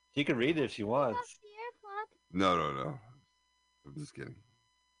 she can read it if she wants. No. I'm just kidding.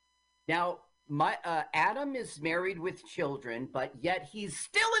 Now, my Adam is married with children, but yet he's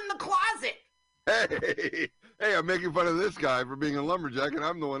still in the closet. Hey, I'm making fun of this guy for being a lumberjack, and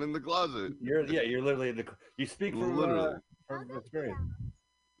I'm the one in the closet. You're literally in the. You speak from literally from experience.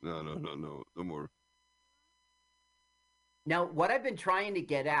 No more. Now, what I've been trying to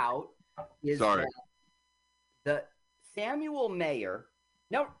get out is Sorry. The Samuel Mayer.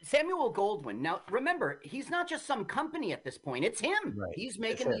 Now, Samuel Goldwyn. Now, remember, he's not just some company at this point. It's him. Right. He's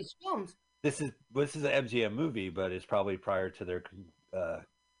making these films. This is an MGM movie, but it's probably prior to their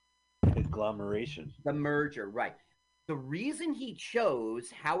conglomeration. The merger, right. The reason he chose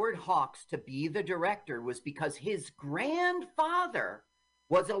Howard Hawks to be the director was because his grandfather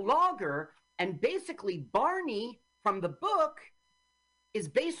was a logger, and basically Barney from the book is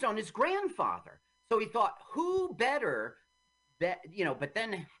based on his grandfather. So he thought, who better that, but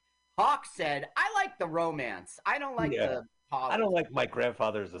then Hawks said, I like the romance. I don't like the politics. I don't like my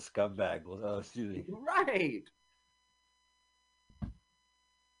grandfather as a scumbag. Excuse me. Right.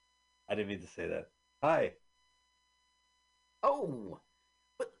 I didn't mean to say that. Hi. Oh,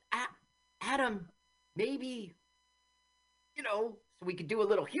 but Adam, maybe, so we could do a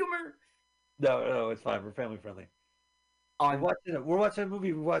little humor. No, it's fine. We're family friendly. We're watching a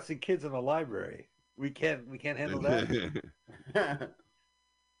movie. We're watching kids in a library. We can't handle that.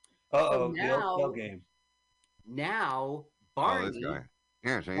 So the old game. Now Barney,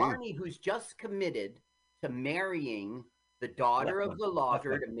 Barney, who's just committed to marrying the daughter of the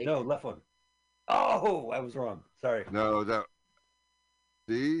logger to make left one. Oh, I was wrong. Sorry. No,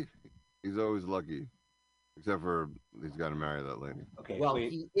 see, he's always lucky, except for he's got to marry that lady. Okay. Well,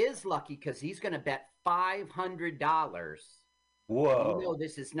 he is lucky because he's going to bet $500. Whoa.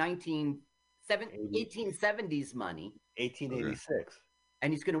 This is 1870s money. 1886. Okay.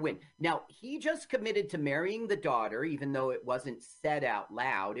 And he's going to win. Now, he just committed to marrying the daughter, even though it wasn't said out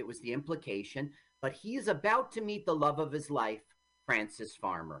loud. It was the implication. But he's about to meet the love of his life, Frances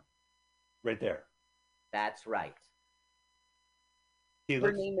Farmer. Right there. That's right.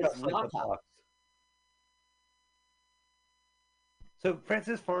 Her name is Lata. So,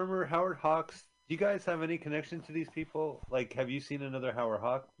 Frances Farmer, Howard Hawks, do you guys have any connection to these people? Like, have you seen another Howard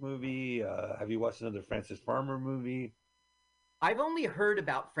Hawks movie? Have you watched another Frances Farmer movie? I've only heard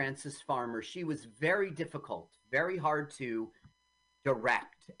about Frances Farmer. She was very difficult, very hard to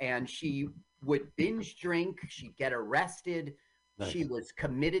direct, and she would binge drink. She'd get arrested. Nice. She was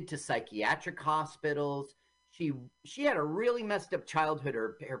committed to psychiatric hospitals. She had a really messed up childhood.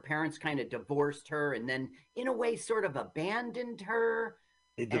 Her parents kind of divorced her, and then, in a way, sort of abandoned her.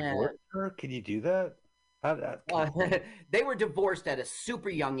 They divorced her? Can you do that? They were divorced at a super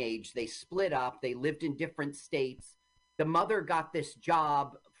young age. They split up. They lived in different states. The mother got this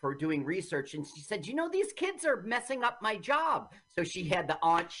job for doing research, and she said, these kids are messing up my job. So she had the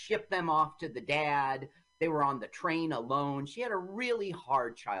aunt ship them off to the dad. They were on the train alone. She had a really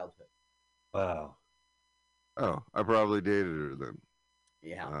hard childhood. Wow. Oh, I probably dated her then.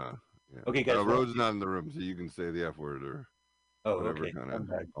 Yeah. Okay, guys. Rose is not in the room, so you can say the F word. Or Oh, whatever okay. kind of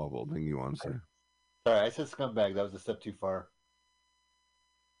Scumbag. awful thing you want to say. Sorry, I said scumbag. That was a step too far.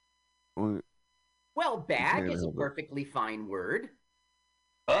 Well, Well, bag can't is a help it. perfectly fine word.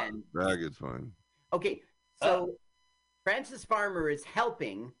 Oh, And bag is fine. okay, so Francis Farmer is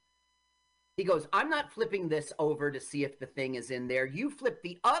helping. He goes, I'm not flipping this over to see if the thing is in there. You flip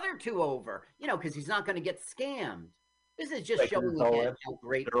the other two over, because he's not going to get scammed. This is just Like, showing it's all again in- how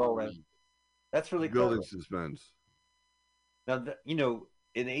great they're all Arnie in. is. That's really Building clever. suspense. Now, in $500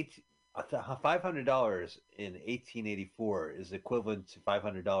 in 1884 is equivalent to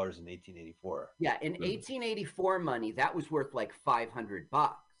 $500 in 1884. Yeah, in 1884 money, that was worth like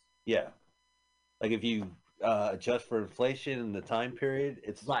 $500. Yeah, like if you adjust for inflation in the time period,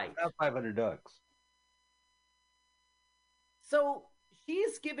 it's Right. about $500. So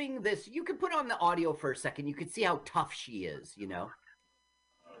she's giving this. You could put on the audio for a second. You could see how tough she is.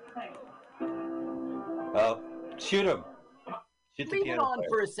 Oh, shoot him! Shoot the Leave it piano on player.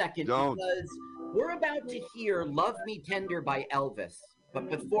 for a second Don't. because we're about to hear "Love Me Tender" by Elvis, but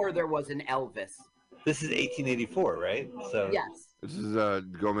before there was an Elvis. This is 1884, right? So Yes, This is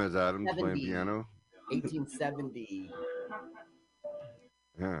Gomez Adams playing 70. piano. 1870.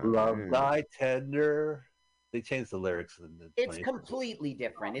 Yeah. Love yeah. thy tender. They changed the lyrics in the It's 20s. completely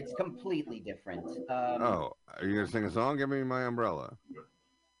different. It's completely different. Oh, are you gonna sing a song? Give me my umbrella.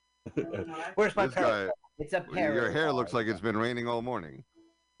 Where's my This guy, It's a your parody. hair looks like it's been raining all morning.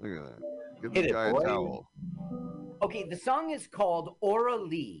 Look at that. Give Hit this it, guy a boy. towel. Okay, the song is called Aura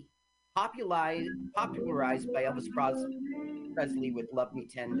Lee, popularized by Elvis Presley with "Love Me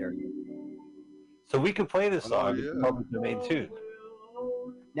Tender." So we can play this song. yeah. It's public domain too.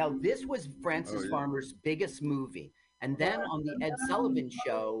 Now, this was Francis Farmer's biggest movie. And then on the Ed Sullivan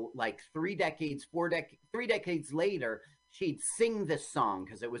Show, like 3 decades later, she'd sing this song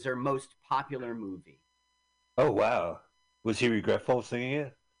because it was her most popular movie. Oh wow! Was he regretful of singing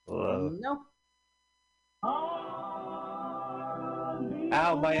it? No.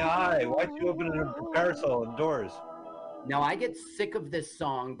 Ow, my eye! Why'd you open a parasol indoors? Now, I get sick of this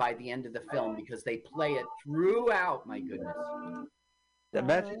song by the end of the film because they play it throughout. My goodness.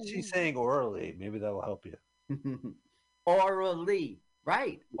 Imagine she's saying orally. Maybe that will help you. Aura Lee.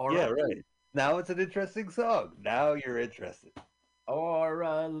 Right. Aura Yeah, Lee. right. Now it's an interesting song. Now you're interested.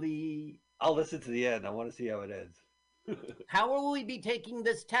 Aura Lee. I'll listen to the end. I want to see how it ends. How will we be taking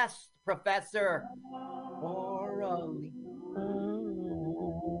this test, Professor? Aura Lee.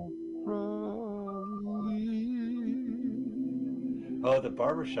 Oh, the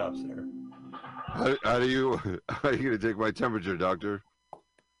barbershop's there. How are you gonna take my temperature, doctor?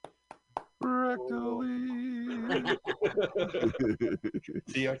 Rectally.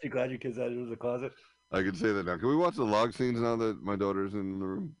 See, aren't you glad your kid's out of the closet? I can say that now. Can we watch the log scenes now that my daughter's in the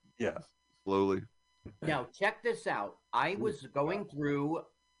room? Yeah. Slowly. Now, check this out. I was going through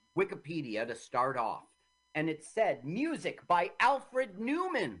Wikipedia to start off, and it said music by Alfred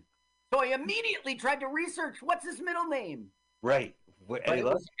Newman. So I immediately tried to research what's his middle name. Right. But Hey, it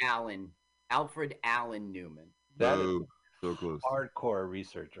look, was Allen. Alfred Allen Newman. that is Oh, so close. hardcore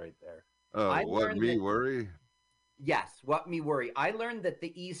research right there. Oh, I what learned me that- worry? Yes, what me worry. I learned that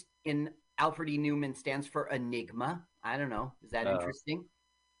the East in Alfred E. Newman stands for enigma. I don't know. Is that Oh. interesting?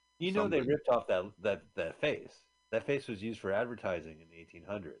 You know they Something. ripped off that face. That face was used for advertising in the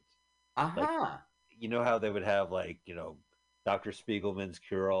 1800s. Aha. You know how they would have Dr. Spiegelman's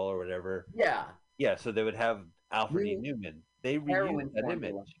cure-all or whatever. Yeah. Yeah, so they would have Alfred E. New Newman. They heroin reused that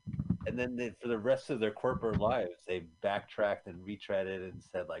formula. image, and then for the rest of their corporate lives, they backtracked and retreaded and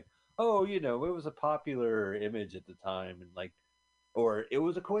said oh, it was a popular image at the time, and or it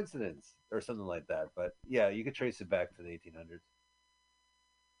was a coincidence or something like that. But yeah, you could trace it back to the 1800s.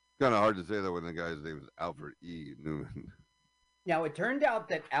 Kind of hard to say that when the guy's name is Alfred E. Newman. Now, it turned out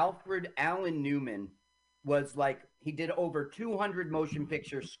that Alfred Allen Newman was he did over 200 motion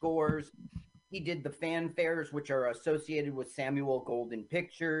picture scores. He did the fanfares, which are associated with Samuel Golden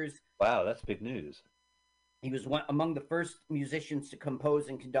Pictures. Wow, that's big news. He was among the first musicians to compose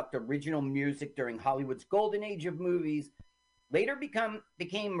and conduct original music during Hollywood's golden age of movies. Later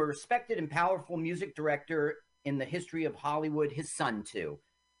became a respected and powerful music director in the history of Hollywood, his son too.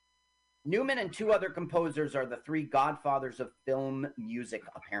 Newman and 2 other composers are the 3 godfathers of film music,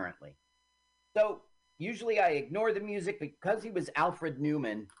 apparently. So usually I ignore the music because he was Alfred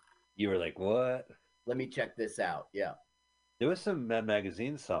Newman. You were like, what? Let me check this out. Yeah. There was some Mad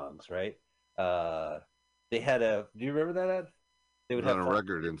Magazine songs, right? They had do you remember that ad? They would It was have on a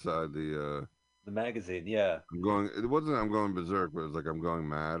record inside the magazine, yeah. it wasn't I'm going berserk, but it was I'm going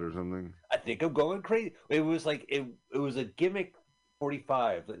mad or something. I think I'm going crazy. It was it was a gimmick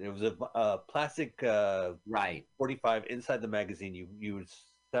 45. It was a plastic right 45 inside the magazine. You would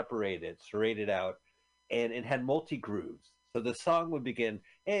separate it, serrate it out, and it had multi grooves. So the song would begin,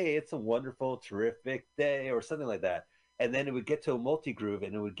 "Hey, it's a wonderful, terrific day," or something like that, and then it would get to a multi groove,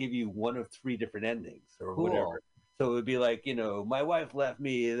 and it would give you one of 3 different endings or Cool. whatever. So it would be like, my wife left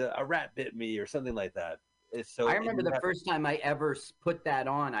me, a rat bit me, or something like that. So I remember the first time I ever put that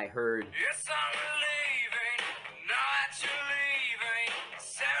on, I heard. Yes, I'm leaving. Not you leaving.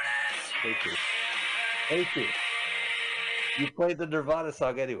 Soon as Thank you. Thank you. You played the Nirvana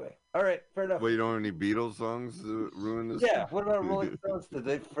song anyway. All right, fair enough. Well, you don't have any Beatles songs to ruin this? Yeah, what about Rolling Stones? Did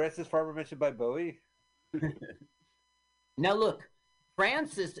they Francis Farmer mentioned by Bowie? Now look,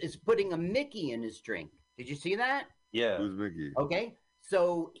 Francis is putting a Mickey in his drink. Did you see that? Yeah. Who's Mickey? Okay.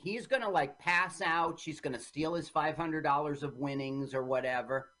 So he's going to like pass out. She's going to steal his $500 of winnings or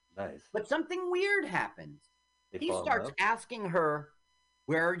whatever. Nice. But something weird happens. They He fall in starts love? asking her,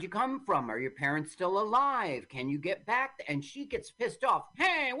 "Where'd you come from? Are your parents still alive? Can you get back?" And she gets pissed off.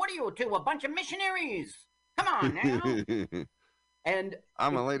 "Hey, what are you two? A bunch of missionaries? Come on now." And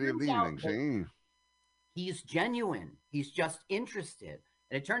I'm a it lady of the turns out evening. that he's genuine. He's just interested.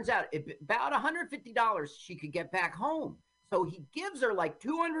 And it turns out about $150 she could get back home. So he gives her like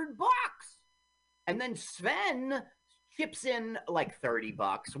 $200. And then Sven chips in like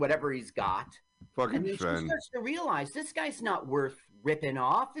 $30, whatever he's got. Fucking And then she Sven. starts to realize this guy's not worth ripping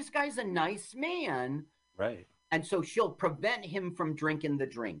off. This guy's a nice man. Right. And so she'll prevent him from drinking the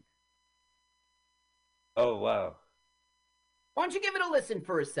drink. Oh, wow. Why don't you give it a listen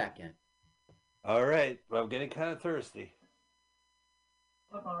for a second? All right. Well, I'm getting kind of thirsty.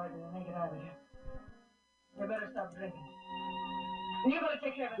 Look, all right, then, get out of here. You better stop drinking. And you better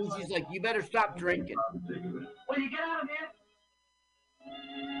take care of this. She's like, "You better stop drinking." Will you get out of here?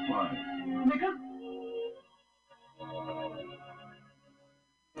 Why? Because...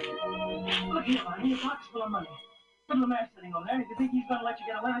 Look here, man, your pocket's full of money. Little man sitting on there, and you think he's gonna let you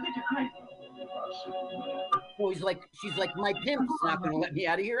get away with it? You're crazy. So she's like, "My pimp's not gonna let me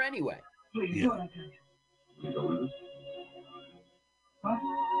out of here anyway." Please, Yeah. do what I tell you. You know this? What?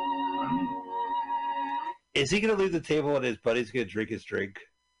 Is he going to leave the table and his buddy's going to drink his drink?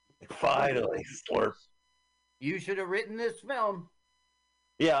 Finally, slurp. You should have written this film.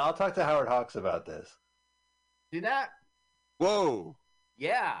 Yeah, I'll talk to Howard Hawks about this. See that? Whoa.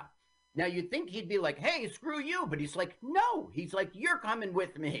 Yeah. Now you'd think he'd be like, "Hey, screw you," but he's like, "No." He's like, "You're coming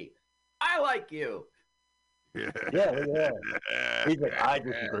with me. I like you." Yeah. He's like, "I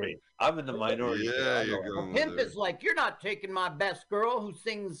disagree. I'm in the minority." Yeah, you're going Pimp with is like, "You're not taking my best girl who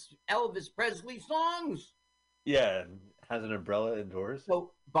sings Elvis Presley songs." Yeah, has an umbrella indoors.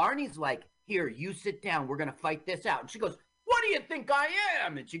 So Barney's like, "Here, you sit down. We're gonna fight this out." And she goes, "What do you think I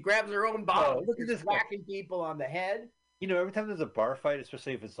am?" And she grabs her own bottle. look at this guy. whacking people on the head. Every time there's a bar fight,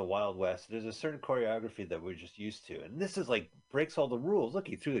 especially if it's the Wild West, there's a certain choreography that we're just used to. And this is like breaks all the rules. Look,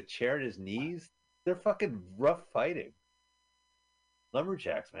 he threw the chair at his knees. They're fucking rough fighting.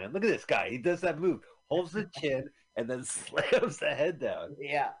 Lumberjacks, man. Look at this guy. He does that move, holds the chin, and then slams the head down.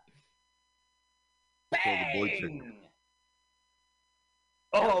 Yeah. Called the boy Bang! chicken.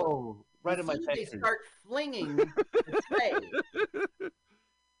 Oh, right in You my see, they face. start flinging the tray.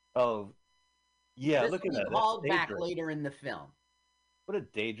 Oh, yeah, This look will at be that. called That's back dangerous. later in the film. What a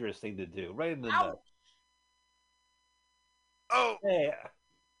dangerous thing to do. Right in the Ouch! nuts. Oh, Hey,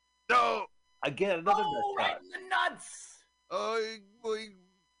 no. again, another Oh, nut right in the nuts! Oh, boy.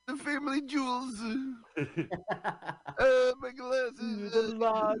 The family jewels. My glasses. the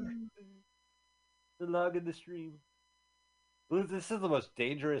log. The log in the stream. Well, this is the most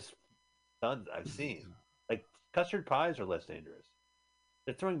dangerous stunts I've seen. Like, custard pies are less dangerous.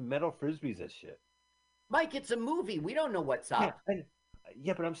 They're throwing metal frisbees at shit. Mike, it's a movie. We don't know what's Yeah, up.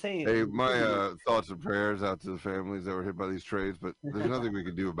 yeah, but I'm saying... Hey, my thoughts and prayers out to the families that were hit by these trays, but there's nothing we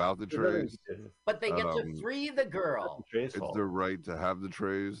can do about the trays. But they get to free the girl. It's their right to have the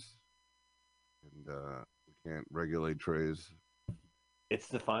trays, and we can't regulate trays. It's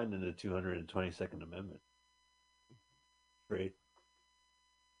defined in the 222nd Amendment. Great.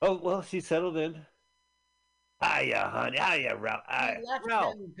 Oh, well, she settled in. Hiya, honey. Hiya, Ralph. She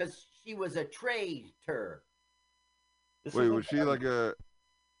left him because she was a traitor. Wait, was she like a...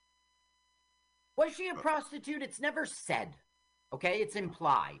 Was she a prostitute? It's never said. Okay, it's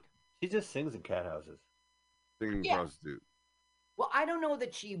implied. She just sings in cat houses. Singing Yeah. prostitute? Well, I don't know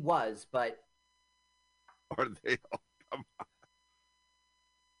that she was, but Are they all... Come on.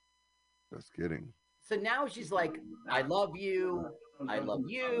 Just kidding. so now she's like, "I love you. I love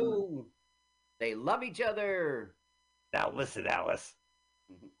you." They love each other. Now listen, Alice.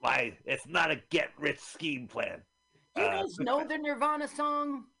 Why, it's not a get-rich scheme plan. Do you guys know the Nirvana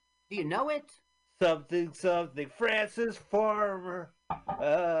song? Do you know it? Something, Francis Farmer,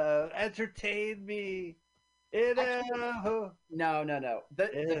 entertain me. No.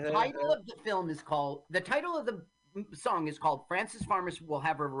 The title of the film is called, the title of the song is called Francis Farmer Will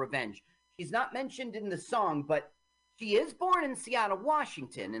Have Her Revenge. She's not mentioned in the song, but she is born in Seattle,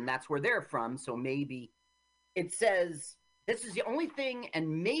 Washington, and that's where they're from, so maybe it says, this is the only thing,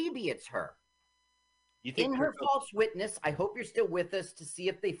 and maybe it's her. In her false witness, I hope you're still with us to see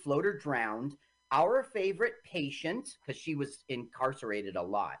if they float or drowned. Our favorite patient, because she was incarcerated a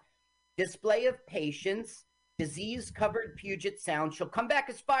lot. Display of patience, disease-covered Puget Sound. She'll come back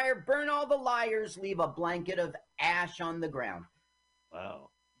as fire, burn all the liars, leave a blanket of ash on the ground.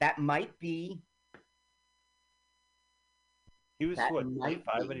 Wow. That might be. He was, what,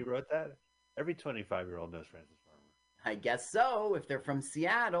 25 when he wrote that? Every 25-year-old knows Francis Farmer. I guess so, if they're from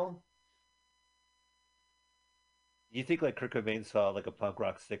Seattle. You think like Kurt Cobain saw like a punk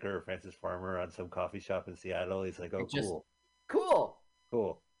rock sticker of Francis Farmer on some coffee shop in Seattle? He's like, oh, Cool.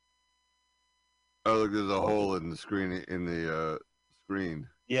 Cool. Oh, look, there's a hole in the screen, screen.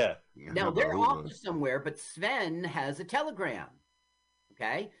 Yeah. Now, they're off to somewhere, but Sven has a telegram.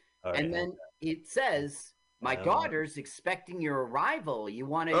 Okay? And then it says, my daughter's expecting your arrival. You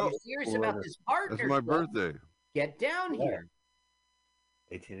want to be serious about this partnership. That's my birthday. Get down here.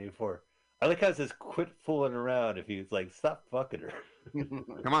 1884. I like how it says, quit fooling around. If he's like, stop fucking her.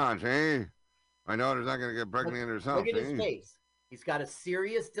 Come on, see? My daughter's not going to get pregnant herself. Look at his face. He's got a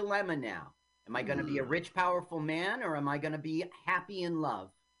serious dilemma now. Am I going to be a rich, powerful man, or am I going to be happy in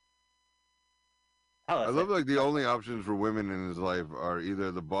love? I love like the only options for women in his life are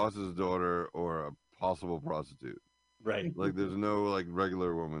either the boss's daughter or a possible prostitute. Right. Like there's no like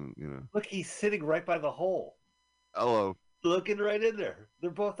regular woman, you know. Look, he's sitting right by the hole. Hello. Looking right in there. They're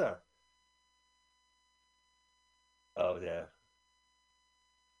both there. Oh, yeah.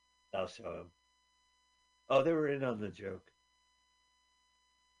 I'll show him. Oh, they were in on the joke.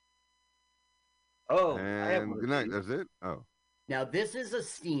 Oh, and good night. That's it? Oh. Now, this is a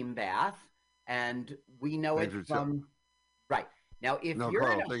steam bath, and we know it from... Right. Now, if you're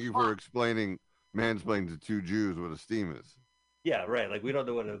Carl, in a thank you for mansplaining to two Jews what a steam is. Yeah, right. Like, we don't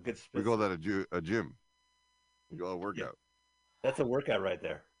know what a good... We call that a gym. We call it a workout. Yeah. That's a workout right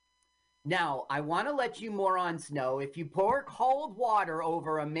there. Now, I want to let you morons know, if you pour cold water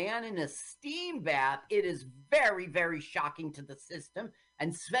over a man in a steam bath, it is very, very shocking to the system,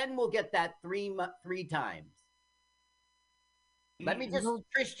 and Sven will get that three times. Let me just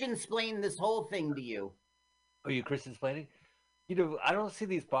Christian-splain this whole thing to you. Oh, you Christian-splaining? You know, I don't see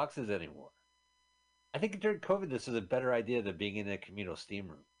these boxes anymore. I think during COVID, this was a better idea than being in a communal steam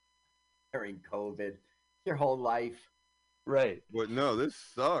room. During COVID, your whole life. Right. But no, this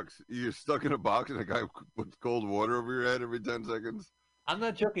sucks. You're stuck in a box and a guy puts cold water over your head every 10 seconds. I'm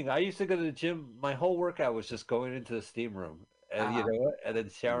not joking. I used to go to the gym. My whole workout was just going into the steam room and you know what? And then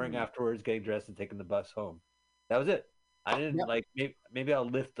showering afterwards, getting dressed, and taking the bus home. That was it. I didn't like maybe I'll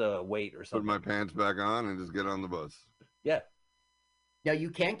lift the weight or something. Put my pants back on and just get on the bus. Yeah. Now you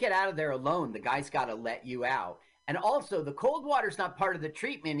can't get out of there alone. The guy's got to let you out. And also, the cold water's not part of the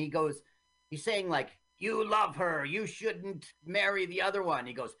treatment. He's saying like, you love her. You shouldn't marry the other one.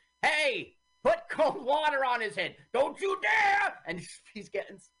 He goes, hey, put cold water on his head. Don't you dare. And he's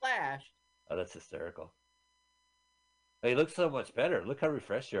getting splashed. Oh, that's hysterical. He looks so much better. Look how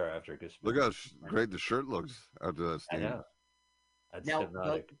refreshed you are after a good spin. Look how great the shirt looks after that steam. I know. That's now,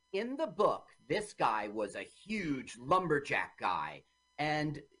 hypnotic. in the book, this guy was a huge lumberjack guy.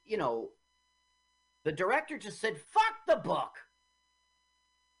 And, you know, the director just said, fuck the book.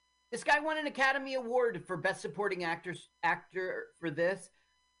 This guy won an Academy Award for Best Supporting Actor for this.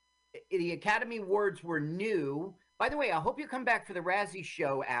 The Academy Awards were new. By the way, I hope you come back for the Razzie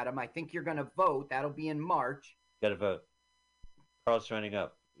show, Adam. I think you're going to vote. That'll be in March. Got to vote. Carl's signing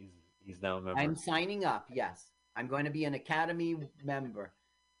up. He's now a member. I'm signing up, yes. I'm going to be an Academy member.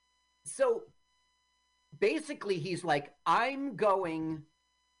 So basically, he's like, I'm going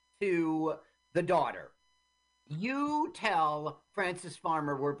to the daughter. You tell Francis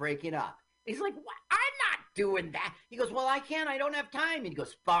Farmer we're breaking up. He's like, what? I'm not doing that. He goes, well, I can't. I don't have time. He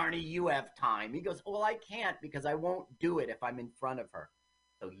goes, Barney, you have time. He goes, well, I can't because I won't do it if I'm in front of her.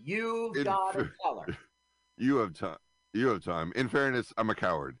 So you've got to tell her. You have time. You have time. In fairness, I'm a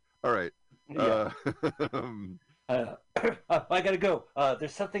coward. All right. Yeah. I got to go.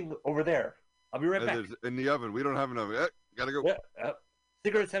 There's something over there. I'll be right back. In the oven. We don't have an oven. Got to go. Yeah,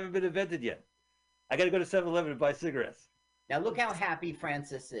 cigarettes haven't been invented yet. I got to go to 7-Eleven and buy cigarettes. Now look how happy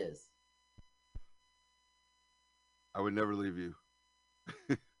Francis is. I would never leave you.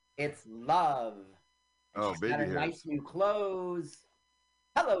 It's love. Oh, She's baby got her hairs. nice new clothes.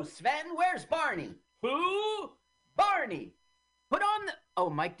 Hello, Sven. Where's Barney? Who? Barney. Put on the. Oh,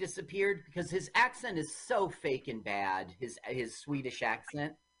 Mike disappeared because his accent is so fake and bad. His Swedish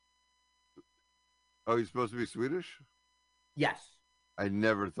accent. Oh, he's supposed to be Swedish? Yes, I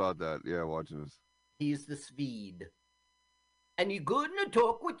never thought that. Yeah, watching this. he's the Swede. And you're gonna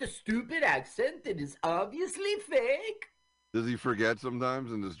talk with a stupid accent that is obviously fake? Does he forget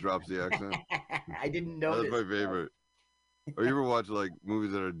sometimes and just drops the accent? I didn't notice. That's my favorite. Or you ever watch like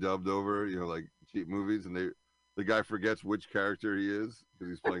movies that are dubbed over, like cheap movies, and the guy forgets which character he is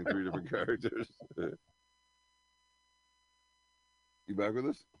because he's playing 3 different characters. You back with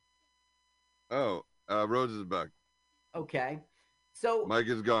us? Oh, Rose is back. Okay. So Mike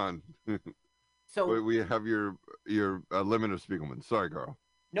is gone. So we have your limit of Spiegelman. Sorry, Carl.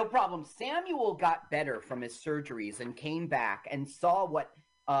 no problem. Samuel got better from his surgeries and came back and saw what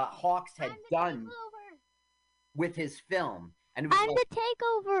Hawks had done with his film. And it was I'm like, the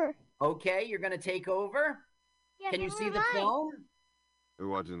takeover. okay, you're going to take over? Yeah, Can you never see the mind. film? We're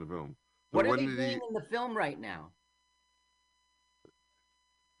watching the film. So What are when they did doing in the film right now?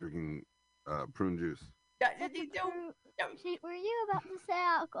 Drinking prune juice. See, were you about to say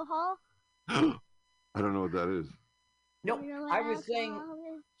alcohol? I don't know what that is. No, I was saying.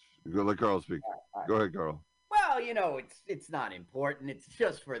 Go let Carl speak. Go ahead, Carl. Well, it's not important. It's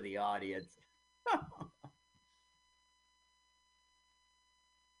just for the audience.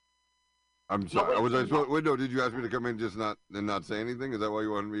 I'm sorry. Wait, no. Did you ask me to come in just not say anything? Is that why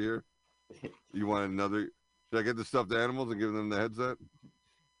you wanted me here? You wanted another? Should I get the stuffed animals and give them the headset?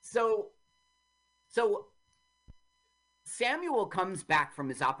 So Samuel comes back from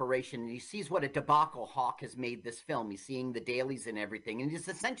his operation and he sees what a debacle Hawk has made this film. He's seeing the dailies and everything, and he's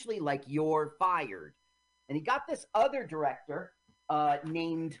essentially like, you're fired. And he got this other director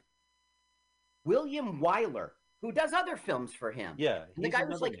named William Wyler, who does other films for him. Yeah. And the guy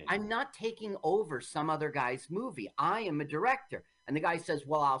was like, I'm not taking over some other guy's movie. I am a director. And the guy says,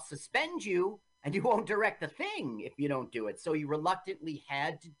 well, I'll suspend you and you won't direct a thing if you don't do it. So he reluctantly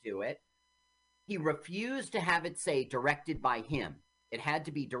had to do it. He refused to have it say directed by him. It had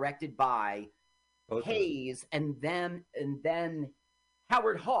to be directed by Hayes and then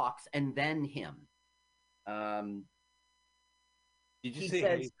Howard Hawks and then him. Did you say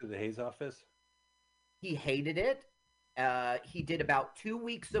Hayes to the Hayes office? He hated it. He did about 2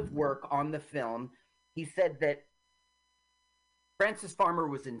 weeks of work on the film. He said that Francis Farmer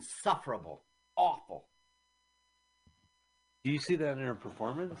was insufferable, awful. Do you see that in her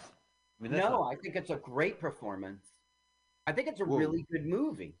performance? I mean, No, I think it's a great performance. I think it's a really good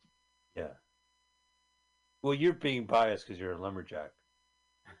movie. Yeah. Well, you're being biased because you're a lumberjack.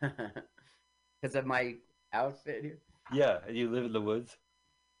 Because of my outfit here? Yeah, and you live in the woods.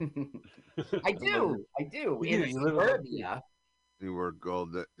 I do. In suburbia. You work all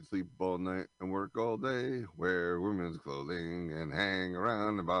day, sleep all night, and work all day. Wear women's clothing and hang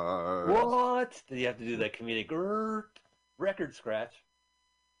around the bars. What? Did you have to do that comedic record scratch?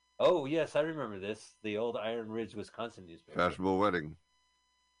 Oh, yes, I remember this. The old Iron Ridge, Wisconsin newspaper. Fashionable wedding.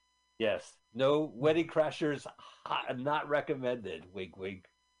 Yes. No wedding crashers not recommended. Wink, wink.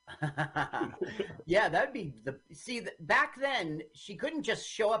 Yeah, that'd be back then she couldn't just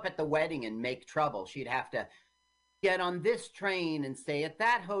show up at the wedding and make trouble. She'd have to get on this train and stay at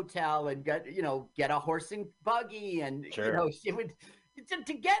that hotel and get a horse and buggy and she would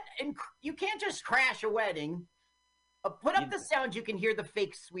to get and you can't just crash a wedding. Put up the sound, you can hear the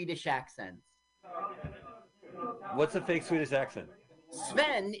fake Swedish accents. What's a fake Swedish accent?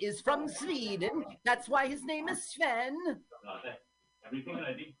 Sven is from Sweden. That's why his name is Sven. Everything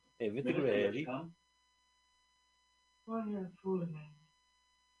ready? Everything ready. Why are you fooling me?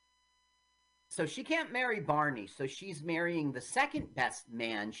 So she can't marry Barney, so she's marrying the second best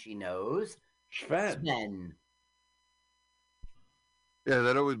man she knows, Sven. Yeah,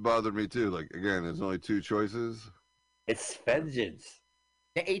 that always bothered me too. Like, again, there's only 2 choices. It's vengeance.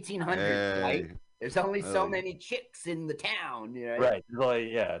 The 1800s, right? There's only so many chicks in the town. Right. Like,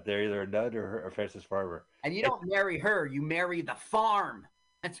 yeah, they're either a nut or Francis Farmer. And you don't marry her, you marry the farm.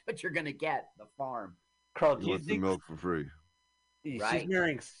 That's what you're going to get, the farm. Carl, do you think... the milk for free. Right.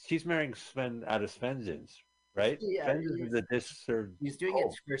 She's marrying Sven out of vengeance, right? Yeah, vengeance is a dish served. He's doing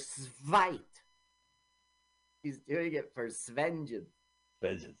it for Svite. He's doing it for Svengeance.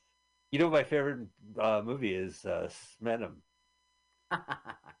 Vengeance. You know, my favorite movie is Smenem. From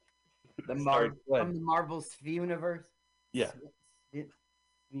the Marvel universe? Yeah.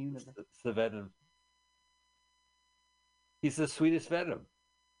 Venom. He's the sweetest Venom.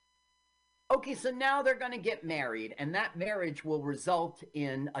 Okay, so now they're going to get married, and that marriage will result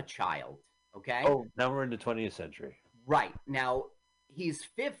in a child. Okay. Oh, now we're in the 20th century. Right. Now, he's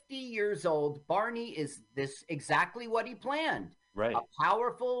 50 years old. Barney is this exactly what he planned. Right. A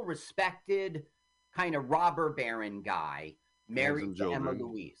powerful, respected, kind of robber baron guy married Handsome to Emma children.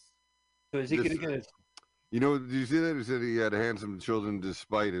 Louise. So is he This- going to get his... You know, did you see that? He said he had handsome children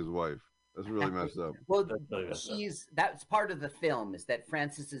despite his wife. That's really messed up. Well, That's really messed up. that's part of the film, is that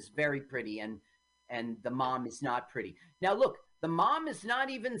Frances is very pretty and the mom is not pretty. Now look, the mom is not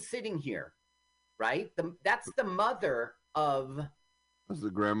even sitting here, right? That's the mother of... That's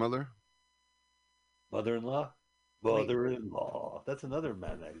the grandmother? Mother-in-law? Mother-in-law. That's another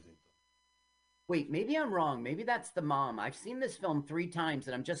Mad Magazine. Wait, maybe I'm wrong. Maybe that's the mom. I've seen this film 3 times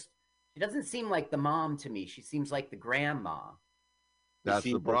and she doesn't seem like the mom to me. She seems like the grandma. That's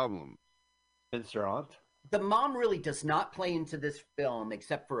the problem. Spinster aunt? The mom really does not play into this film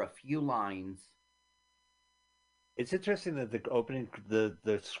except for a few lines. It's interesting that the opening,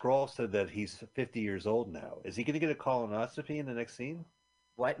 the scroll said that he's 50 years old now. Is he going to get a colonoscopy in the next scene?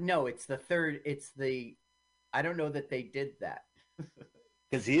 What? No, it's the third. I don't know that they did that.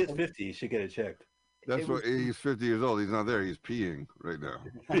 Because he is 50. He should get it checked. That's what he's 50 years old. He's not there. He's peeing right now.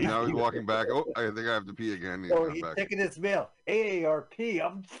 Now he's walking back. Oh, I think I have to pee again. He's He's back. checking his mail. AARP.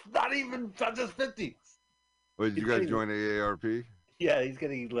 I'm just 50. Wait, did you guys join AARP? Yeah, he's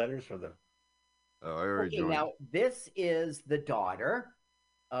getting letters from them. Oh, I already Okay, joined. now this is the daughter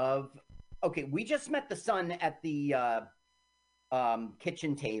of... Okay, we just met the son at the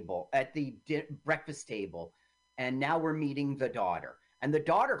kitchen table, at the breakfast table, and now we're meeting the daughter. And the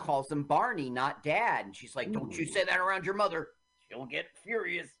daughter calls him Barney, not Dad. And she's like, "Don't you say that around your mother. She'll get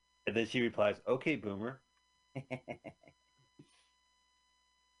furious." And then she replies, "Okay, boomer."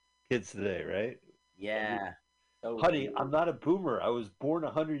 Kids today, right? Yeah. Honey, I'm not a boomer. I was born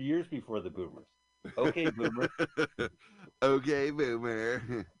 100 years before the boomers. Okay, boomer. Okay,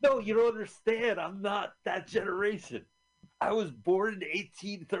 boomer. No, you don't understand. I'm not that generation. I was born in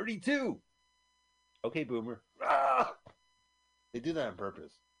 1832. Okay, boomer. Ah! They do that on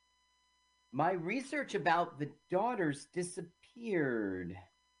purpose. My research about the daughters disappeared.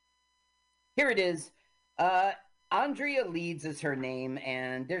 Here it is. Andrea Leeds is her name,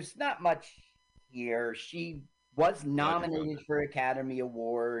 and there's not much here. She was nominated for Academy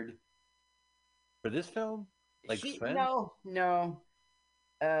Award. For this film? Like Sven? No.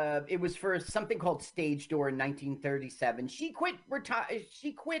 It was for something called Stage Door in 1937. She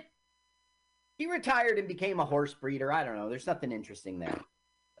retired and became a horse breeder. I don't know. There's nothing interesting there.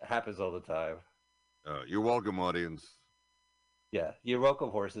 It happens all the time. You're welcome, audience. Yeah, you're welcome,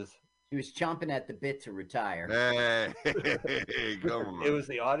 horses. She was chomping at the bit to retire. Hey, come on. It was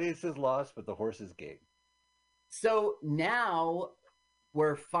the audience's loss, but the horses gained. So now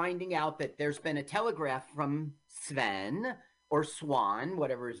we're finding out that there's been a telegraph from Sven, or Swan,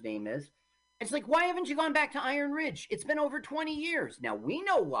 whatever his name is. It's like, why haven't you gone back to Iron Ridge? It's been over 20 years. Now, we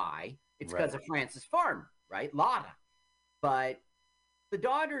know why. It's because of Francis Farmer, right? Lotta. But the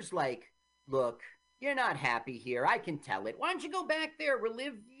daughter's like, "Look, you're not happy here. I can tell it. Why don't you go back there,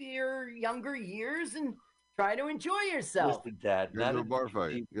 relive your younger years, and try to enjoy yourself?" Listen, Dad. Get into a bar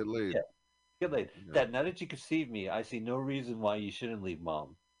fight. Get laid. Yeah. Get laid. Yeah. Dad, now that you conceive me, I see no reason why you shouldn't leave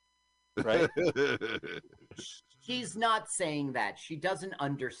Mom. Right? She's not saying that. She doesn't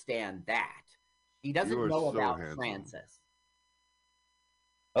understand that. She doesn't know about Francis.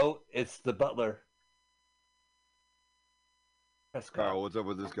 Oh, it's the butler. Carl, what's up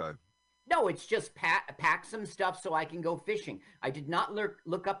with this guy? No, it's just pack some stuff so I can go fishing. I did not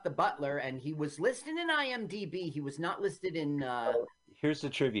look up the butler, and he was listed in IMDb. He was not listed in... Here's the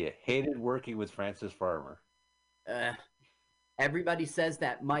trivia. Hated working with Francis Farmer. Everybody says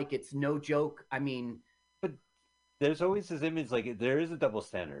that, Mike. It's no joke. I mean... But there's always this image, like, there is a double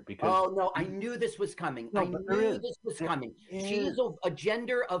standard. Because... Oh, no, I knew this was coming. I knew this was coming. She is a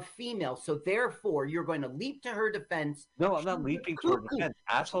gender of female, so therefore you're going to leap to her defense. No, I'm not leaping to her defense.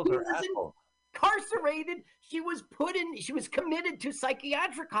 Assholes are assholes. Incarcerated. She was committed to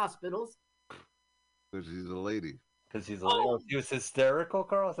psychiatric hospitals. Because she's a lady. Because she's a lady. Oh, she was hysterical,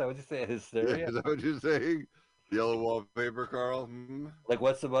 Carl? Is that what you say? Hysteria? Yeah, is that what you're saying? Yellow wallpaper, Carl? Hmm? Like,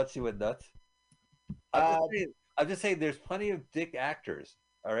 what's the butt? She went nuts? I'm just saying there's plenty of dick actors,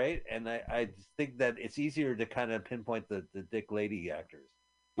 all right? And I just think that it's easier to kind of pinpoint the dick lady actors.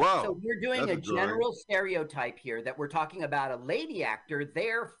 Wow. So we're doing a general stereotype here that we're talking about a lady actor,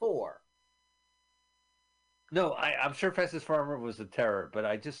 therefore. No, I'm sure Francis Farmer was a terror, but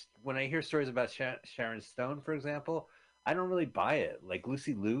when I hear stories about Sharon Stone, for example, I don't really buy it. Like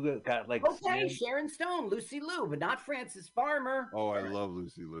Lucy Liu got like... Okay, Sharon Stone, Lucy Liu, but not Francis Farmer. Oh, I love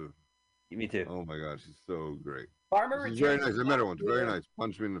Lucy Liu. Me too. Oh my gosh, she's so great. Farmer she's very nice. I met her once. Very nice.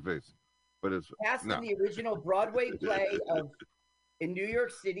 Punched me in the face. but it's Cast no. in the original Broadway play of in New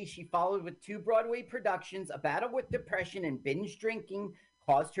York City, she followed with 2 Broadway productions. A battle with depression and binge drinking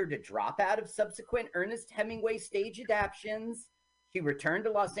caused her to drop out of subsequent Ernest Hemingway stage adaptations. She returned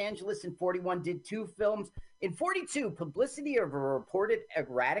to Los Angeles in 41, did 2 films. In 42, publicity of her reported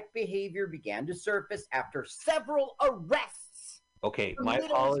erratic behavior began to surface after several arrests. Okay, my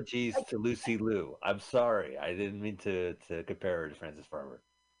apologies to Lucy Liu. I'm sorry. I didn't mean to compare her to Frances Farmer.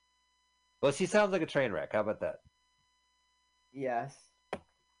 Well, she sounds like a train wreck. How about that? Yes.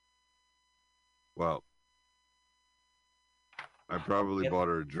 Well, I probably bought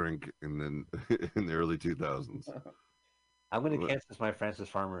her a drink in the early 2000s. I'm going to cancel my Frances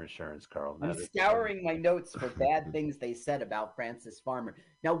Farmer insurance, Carl. I'm scouring my notes for bad things they said about Frances Farmer.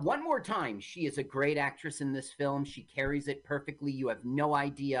 Now, one more time, she is a great actress in this film. She carries it perfectly. You have no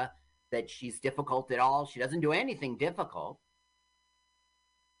idea that she's difficult at all. She doesn't do anything difficult.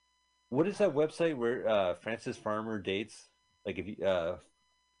 What is that website where Frances Farmer dates? Like if you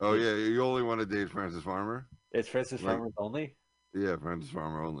Oh yeah, you only want to date Frances Farmer? It's Frances Farmer only? Yeah, Frances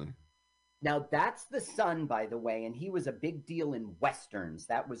Farmer only. Now, that's the son, by the way, and he was a big deal in Westerns.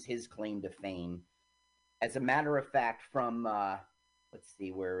 That was his claim to fame. As a matter of fact, from, let's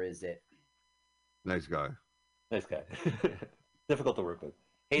see, where is it? Nice guy. Nice guy. Difficult to work with.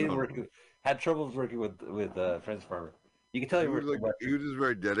 Hated working. Had troubles working with Frances Farmer. You can tell he was just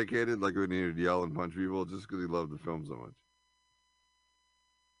very dedicated, like when he would yell and punch people, just because he loved the film so much.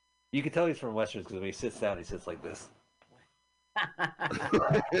 You can tell he's from Westerns because when he sits down, he sits like this.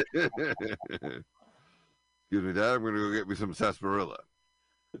 Excuse me, Dad. I'm going to go get me some sarsaparilla.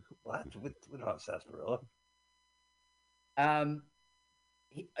 What? We don't have sarsaparilla.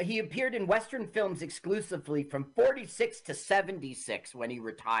 He appeared in Western films exclusively from 46 to 76 when he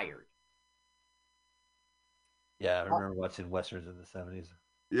retired. Yeah, I remember watching Westerns in the 70s.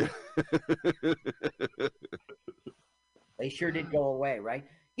 Yeah. They sure did go away, right?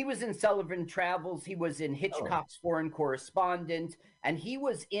 He was in Sullivan Travels. He was in Hitchcock's Foreign Correspondent. And he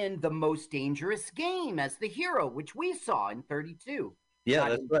was in The Most Dangerous Game as the hero, which we saw in 32. Yeah,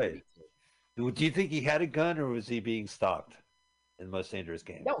 that's right. Do you think he had a gun or was he being stalked in The Most Dangerous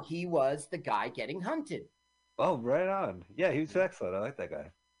Game? No, he was the guy getting hunted. Oh, right on. Yeah, he was excellent. I like that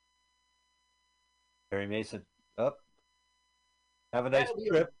guy. Perry Mason. Up. Have a nice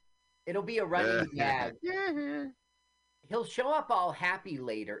trip. It'll be a running gag. He'll show up all happy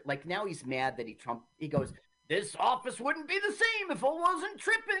later. Like now he's mad that he goes, this office wouldn't be the same if I wasn't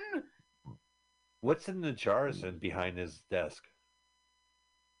tripping. What's in the jars and behind his desk?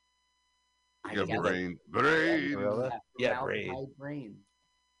 Brain. Yeah, brain.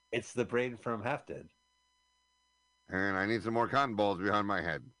 It's the brain from Half Dead. And I need some more cotton balls behind my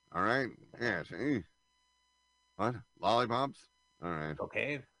head. All right? Yeah, see? What? Lollipops? All right.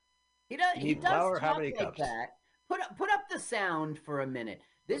 Cocaine? He does talk like that. Put up the sound for a minute.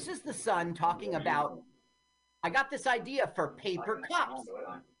 This is the son talking about, I got this idea for paper cups.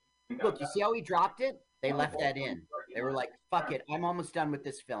 Look, you see how he dropped it? They left that in. They were like, fuck it, I'm almost done with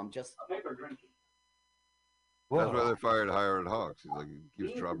this film. Just. That's why they fired Howard Hawks. He's like, he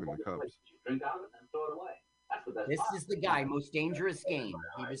keeps dropping the cups. This is the guy, Most Dangerous Game.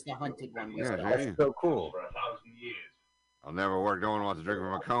 He was the hunted one. That's so cool. I'll never work. No one wants to drink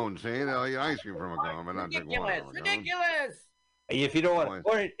from a cone. See, they'll eat ice cream from a cone, but not drink water from a cone. Ridiculous! If you don't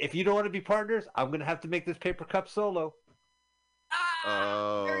want to be partners, I'm gonna have to make this paper cup solo.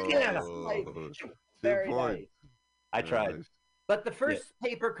 Oh, very 2 points. nice. I tried. Nice. But the first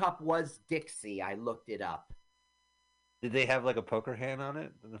paper cup was Dixie. I looked it up. Did they have like a poker hand on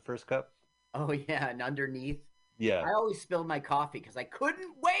it in the first cup? Oh yeah, and underneath. Yeah. I always spilled my coffee because I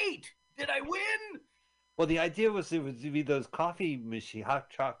couldn't wait. Did I win? Well, the idea was it would be those hot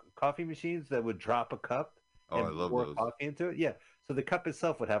coffee machines that would drop a cup and I love pour those. coffee into it. Yeah, so the cup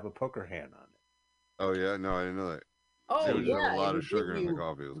itself would have a poker hand on it. Oh yeah, no, I didn't know that. Oh There was yeah, a lot it of would sugar give in the you-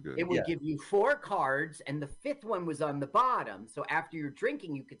 coffee. It was good. It would give you 4 cards, and the 5th one was on the bottom. So after you're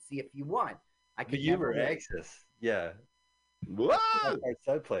drinking, you could see if you won. I could But you never were win. anxious. Yeah. What? Our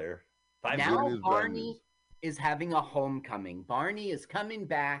side player. Now Barney is having a homecoming. Barney is coming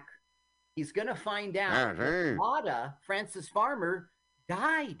back. He's going to find out that Lotta, Frances Farmer,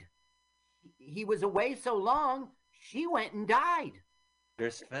 died. He was away so long, she went and died.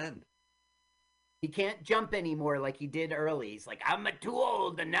 There's Sven. He can't jump anymore like he did early. He's like, I'm too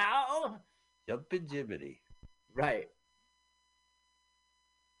old now. Jumpin' Jibbity. Right.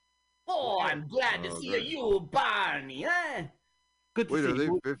 Oh, I'm glad to see you, Barney, huh? Good to Wait, see are they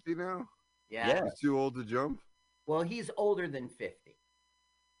you. 50 now? Yeah. He's too old to jump? Well, he's older than 50.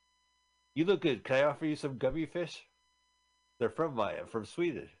 You look good. Can I offer you some gummy fish? They're from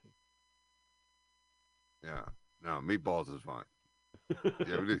Sweden. Yeah. No, meatballs is fine. Do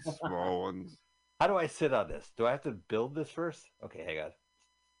you have any small ones? How do I sit on this? Do I have to build this first? Okay, hang on.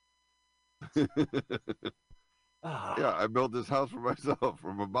 Yeah, I built this house for myself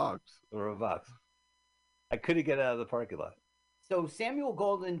from a box. Or a box. I couldn't get out of the parking lot. So Samuel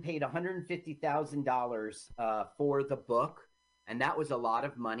Goldwyn paid $150,000 for the book, and that was a lot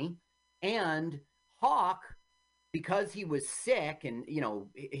of money. And Hawk, because he was sick and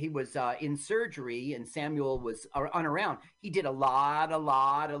he was in surgery, and Samuel was unaround, he did a lot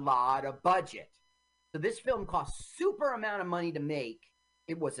of budget. So this film cost super amount of money to make.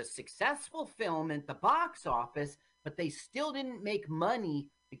 It was a successful film at the box office, but they still didn't make money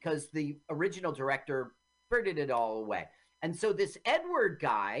because the original director frittered it all away. And so this Edward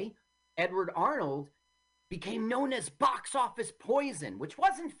Arnold, became known as box office poison, which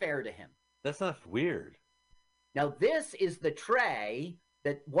wasn't fair to him. That's not weird. Now, this is the tray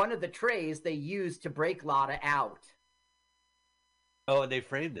one of the trays they used to break Lotta out. Oh, and they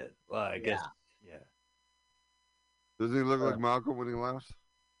framed it. Well, I guess, yeah. Doesn't he look like Malcolm when he laughs?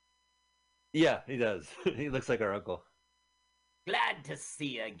 Yeah, he does. He looks like our uncle. Glad to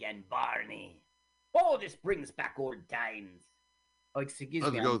see you again, Barney. Oh, this brings back old times. Oh, excuse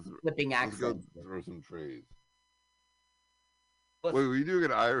me, I'm flipping accents. Let's go through some trees. Wait, were you doing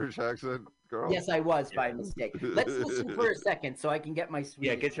an Irish accent, girl? Yes, I was by mistake. Let's listen for a second so I can get my Swedish.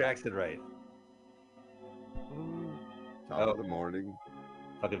 Yeah, get your accent right. Top of the morning.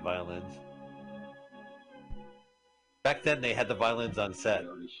 Fucking violins. Back then, they had the violins on set.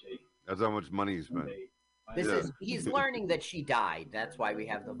 That's how much money he spent. He's learning that she died. That's why we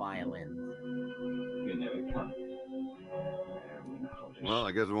have the violins. Well,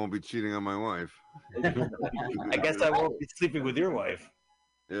 I guess I won't be cheating on my wife. I guess I won't be sleeping with your wife.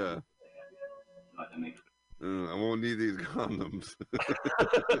 Yeah. I won't need these condoms.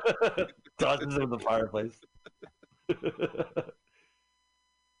 Tosses them in the fireplace.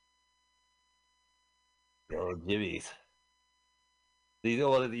 Oh, Jimmy's.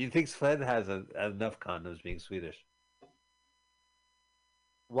 You think Sven has enough condoms being Swedish?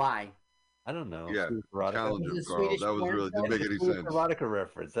 Why? I don't know. Yeah, challenge him, Carl. That was really didn't make any sense. Erotica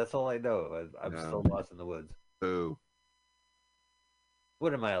reference. That's all I know. I'm still lost in the woods. Boo.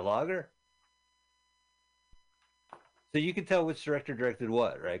 What am I, a logger? So you can tell which director directed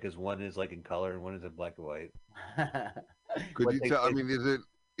what, right? Because one is like in color and one is in black and white. Could you tell? I mean, is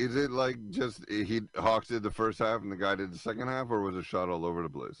it like just Hawks did the first half and the guy did the second half, or was it shot all over the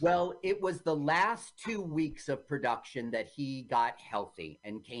place? Well, it was the last 2 weeks of production that he got healthy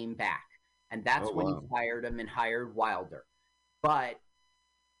and came back. And that's when he fired him and hired Wilder. But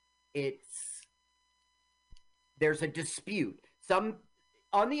there's a dispute.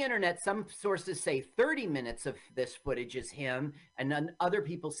 On the internet, some sources say 30 minutes of this footage is him, and then other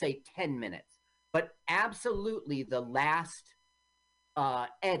people say 10 minutes. But absolutely, the last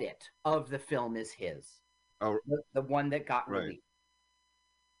edit of the film is his. Oh, the one that got released.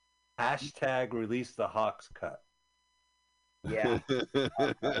 Hashtag release the Hawks cut. Yeah.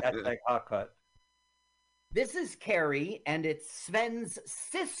 Hashtag Hawk cut. This is Carrie, and it's Sven's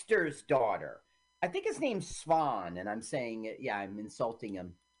sister's daughter. I think his name's Svan, and I'm saying, I'm insulting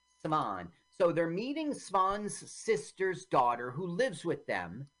him. Svan. So they're meeting Svan's sister's daughter who lives with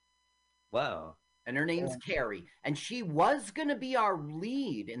them. Wow. And her name's Carrie. And she was going to be our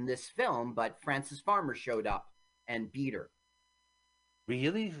lead in this film, but Frances Farmer showed up and beat her.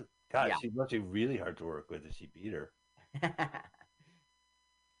 Really? God, she must be really hard to work with if she beat her.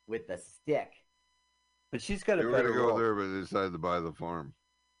 With the stick. But she's got a better better go role. there, but they decided to buy the farm.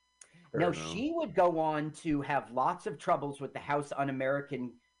 No, she would go on to have lots of troubles with the House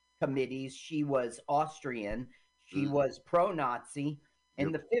Un-American committees. She was Austrian. She was pro-Nazi.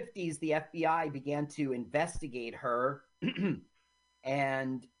 In the 50s, the FBI began to investigate her.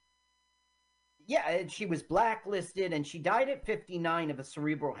 And she was blacklisted, and she died at 59 of a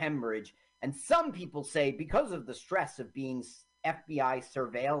cerebral hemorrhage. And some people say because of the stress of being FBI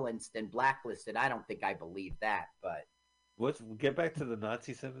surveillanced and blacklisted. I don't think I believe that, but... Get back to the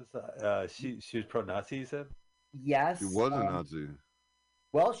Nazi sentence. She was pro-Nazi, you said? Yes. She was a Nazi.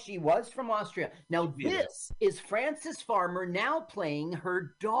 Well, she was from Austria. Now, this is Frances Farmer now playing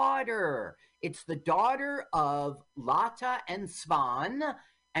her daughter. It's the daughter of Lotta and Svan,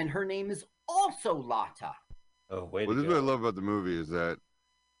 and her name is also Lotta. Oh, wait. Well, this is what I love about the movie is that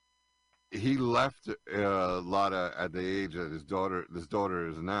he left Lotta at the age that this daughter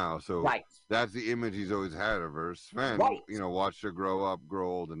is now. So that's the image he's always had of her. Sven, watched her grow up, grow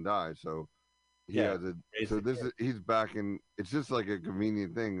old, and die. So he's back in. It's just like a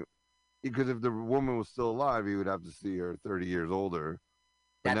convenient thing, because if the woman was still alive, he would have to see her 30 years older.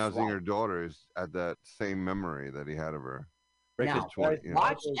 But That's now seeing right. her daughter is at that same memory that he had of her. Now, 20, you know.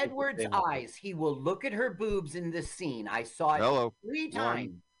 watch Edward's eyes. He will look at her boobs in this scene. I saw it Hello. 3 One.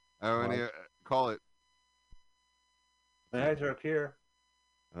 times. How many? Call it. My eyes are up here.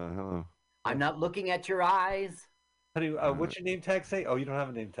 Hello. I'm not looking at your eyes. Honey, what's your name tag say? Oh, you don't have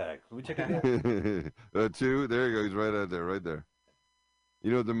a name tag. Let me check it out. 2. There you go. He's right out there. Right there. You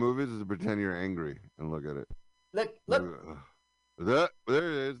know what the move is to pretend you're angry and look at it. Look. There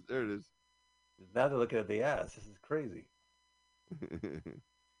it is. There it is. Now they're looking at the ass. This is crazy.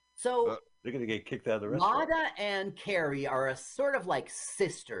 So they're gonna get kicked out of the restaurant. Lada and Carrie are a sort of like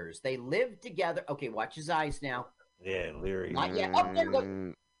sisters. They live together. Okay, watch his eyes now. Yeah, leery. Not yet. Oh, there, look.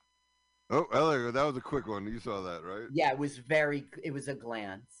 Oh, hello. That was a quick one. You saw that, right? Yeah, it was a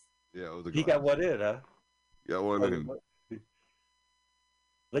glance. Yeah, it was a glance. He got one in, huh? Got one in.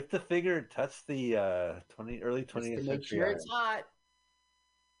 Lick the finger and touch the early 20th century. Make sure it's hot.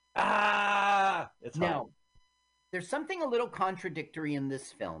 It's now, hot. there's something a little contradictory in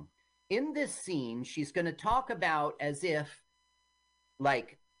this film. In this scene, she's going to talk about as if,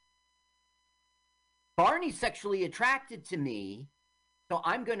 like, Barney's sexually attracted to me, so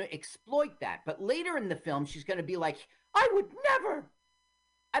I'm going to exploit that. But later in the film, she's going to be like, I would never.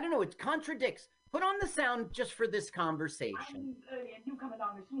 I don't know. It contradicts. Put on the sound just for this conversation. I'm early and you come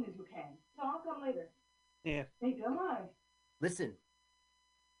along as soon as you can. So I'll come later. Yeah. Hey, don't I? Listen.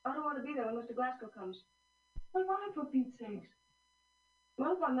 I don't want to be there when Mr. Glasgow comes. Well, why, for Pete's sakes?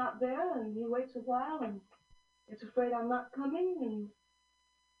 Well, if I'm not there and he waits a while and gets afraid I'm not coming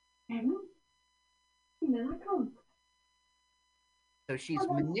and then I come. So she's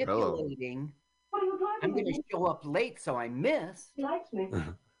manipulating. What are you driving I'm going to show up late so I miss. He likes me. What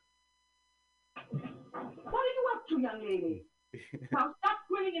are you up to, young lady? Now stop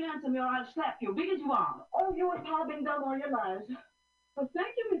grinning and answer me or I'll slap you, big as you are. Oh, you and Pa been dumb all your lives. Well,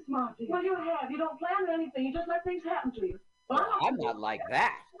 thank you, Miss Marty. Well, you have. You don't plan or anything. You just let things happen to you. Well, I'm not like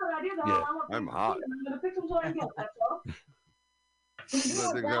that. Yeah, I'm hot. I'm going to fix them so I can get, that's all. Let things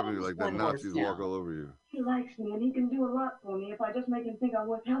happen to you like the Nazis walk all over you. He likes me, and he can do a lot for me if I just make him think I'm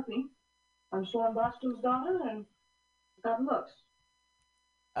worth helping. I'm Sean Bosco's daughter, and got looks.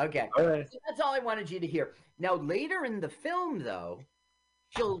 Okay. All right. So that's all I wanted you to hear. Now, later in the film, though,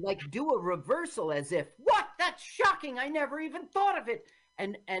 she'll like do a reversal as if, what? That's shocking. I never even thought of it.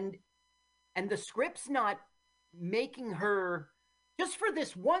 And the script's not making her, just for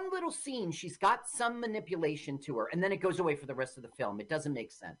this one little scene, she's got some manipulation to her, and then it goes away for the rest of the film. It doesn't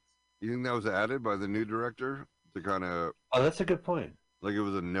make sense. You think that was added by the new director to kind of? Oh, that's a good point. Like it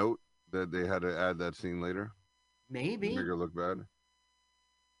was a note that they had to add that scene later. Maybe. To make her look bad.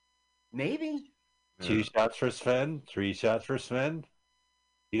 Maybe. Yeah. 2 shots for Sven. 3 shots for Sven.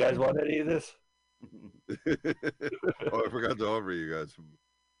 You guys want any of this? Oh, I forgot to offer you guys some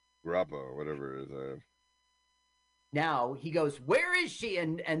grappa or whatever it is I have. Now he goes, where is she?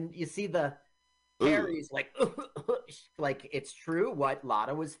 And you see the Carrie's like, like it's true what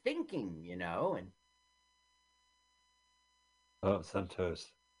Lotta was thinking, you know. And Oh, some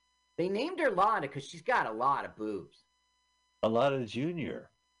toast. they named her Lotta because she's got a lot of boobs. A lot of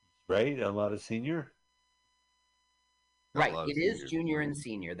junior, right? A lot of senior. Right, it is junior and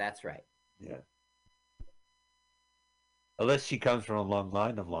senior. That's right. Yeah. Unless she comes from a long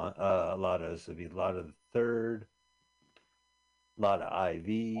line of Lottas, it'd be Lotta the third, Lotta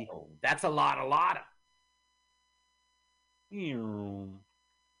IV. Oh, that's a lot of Lotta.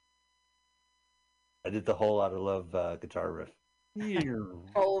 I did the whole lot of love guitar riff.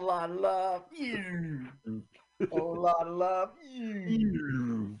 Whole lot of love. Whole lot of love.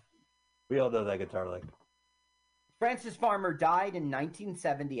 We all know that guitar lick. Francis Farmer died in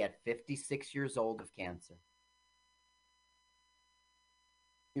 1970 at 56 years old of cancer.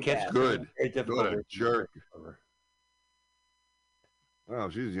 Catch good. What a jerk. Wow,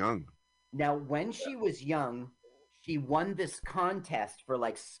 she's young. Now, when she was young, she won this contest for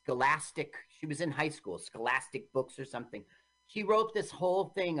like Scholastic. She was in high school, Scholastic books or something. She wrote this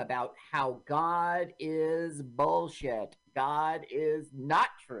whole thing about how God is bullshit. God is not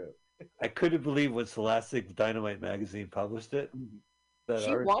true. I couldn't believe when Scholastic Dynamite magazine published it.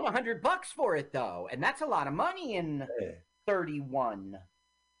 She won $100 for it, though, and that's a lot of money in 31.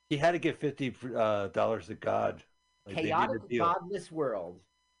 He had to give $50 to God. Like Chaotic, godless world.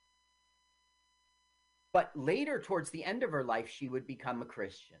 But later, towards the end of her life, she would become a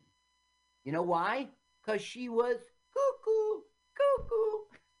Christian. You know why? Because she was cuckoo.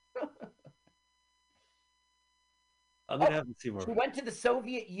 I'm going to have to see more. She went to the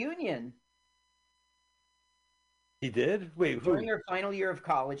Soviet Union. He did? Wait, who? During her final year of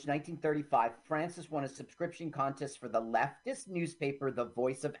college, 1935, Frances won a subscription contest for the leftist newspaper, The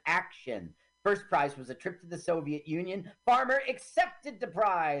Voice of Action. First prize was a trip to the Soviet Union. Farmer accepted the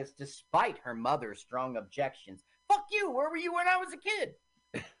prize despite her mother's strong objections. Fuck you! Where were you when I was a kid?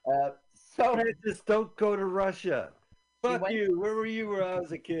 So Francis, don't go to Russia. Fuck went- you! Where were you when I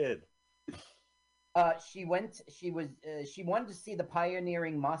was a kid? She wanted to see the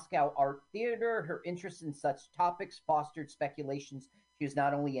pioneering Moscow Art Theater. Her interest in such topics fostered speculations she was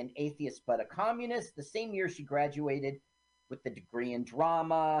not only an atheist but a communist. The same year she graduated with the degree in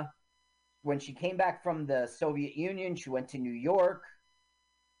drama. When she came back from the Soviet Union, she went to New York.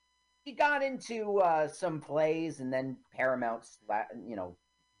 She got into some plays, and then Paramount,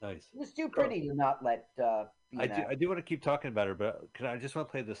 Nice. She was too pretty to not let. I do want to keep talking about her, but I just want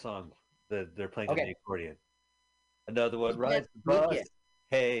to play the song that they're playing on the accordion. Another one rides the bus.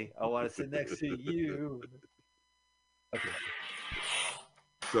 Hey, I want to sit next to you. Okay.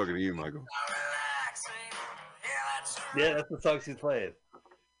 Talking to you, Michael. Yeah, that's the song she's playing.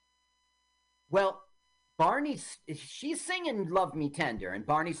 Well, she's singing "Love Me Tender," and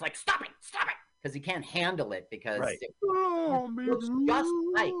Barney's like, "Stop it, because he can't handle it because it looks just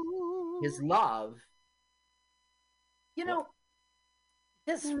like his love. You know,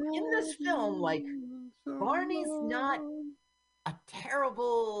 in this film, like Barney's not a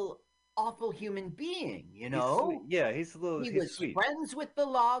terrible, awful human being. You know, he's a little. He he's was sweet. friends with the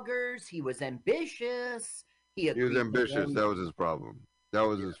loggers. He was ambitious. He was ambitious. That was his problem. That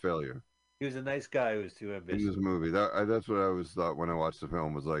was his failure. He was a nice guy who was too ambitious. In this movie, that's what I always thought when I watched the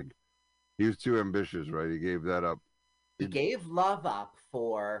film, was like, he was too ambitious, right? He gave that up. He gave love up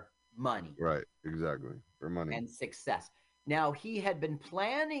for money. Right, exactly, for money. And success. Now, he had been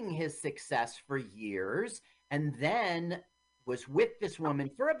planning his success for years and then was with this woman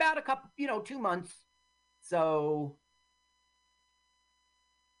for about 2 months. So...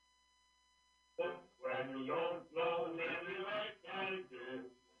 When you don't know nearly like I do.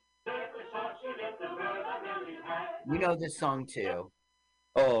 You know this song too.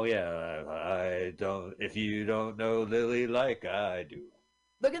 Oh yeah, I don't. If you don't know Lily like I do.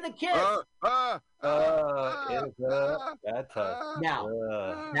 Look at the kid. That's tough. Now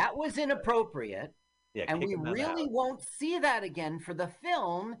that was inappropriate, and we really won't see that again for the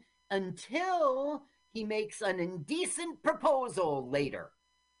film until he makes an indecent proposal later.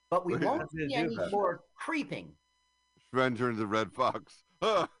 But we won't see any more creeping. Sven turns to Red Fox.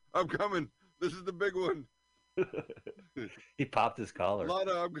 I'm coming. This is the big one. He popped his collar.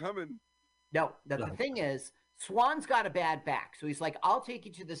 Lana, I'm coming. No, the thing is, Swan's got a bad back. So he's like, I'll take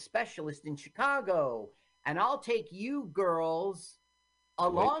you to the specialist in Chicago, and I'll take you girls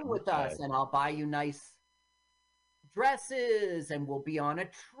along with us, and I'll buy you nice dresses, and we'll be on a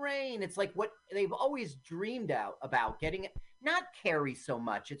train. It's like what they've always dreamed about, getting it. Not Carrie so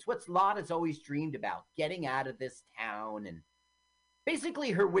much. It's what Lana's always dreamed about, getting out of this town. And basically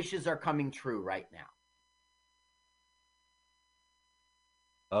her wishes are coming true right now.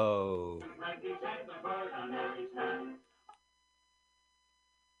 Oh.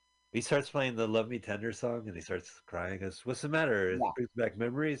 He starts playing the Love Me Tender song and he starts crying. He goes, what's the matter? It brings back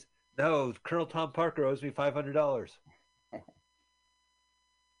memories? No, Colonel Tom Parker owes me $500.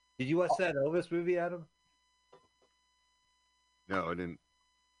 Did you watch that Elvis movie, Adam? No, I didn't.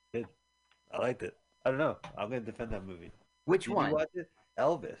 I liked it. I don't know. I'm going to defend that movie. Which Did one? You watch it?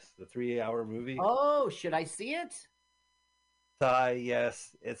 Elvis, the 3-hour movie. Oh, should I see it?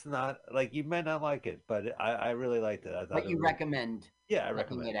 Yes. It's not, like, you might not like it, but I really liked it. I thought But you recommend I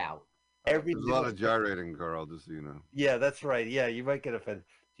recommend it out. There's a lot of gyrating, Carl, just so you know. Yeah, that's right. Yeah, you might get offended.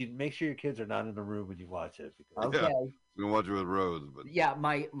 You make sure your kids are not in the room when you watch it. Because... Okay. I'm going to watch it with Rose. But... Yeah,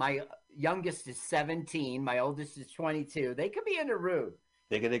 my youngest is 17. My oldest is 22. They could be in a room.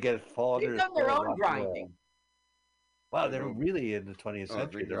 They're going to get fall under They've done their own grinding. Wow, they're really in the 20th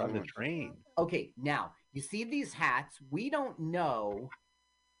century. They're on the train. Okay, now, you see these hats? We don't know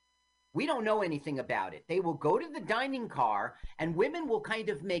anything about it. They will go to the dining car, and women will kind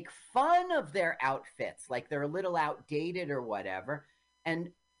of make fun of their outfits, like they're a little outdated or whatever.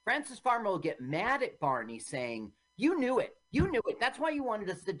 And Frances Farmer will get mad at Barney, saying, you knew it. You knew it. That's why you wanted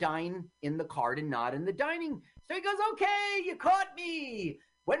us to dine in the cart and not in the dining. So he goes, okay, you caught me.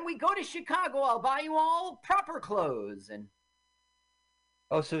 When we go to Chicago, I'll buy you all proper clothes. And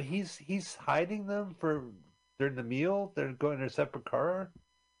oh, so he's hiding them for during the meal? They're going in a separate car?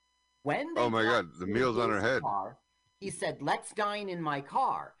 When they oh my God, the meal's on her head. Car, he said, let's dine in my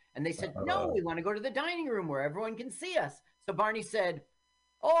car. And they said, no, we want to go to the dining room where everyone can see us. So Barney said,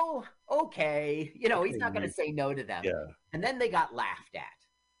 oh, okay. You know, he's not going to say no to them. Yeah. And then they got laughed at.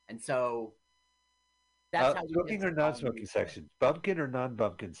 And so That's how you smoking get or non-smoking section? Bumpkin or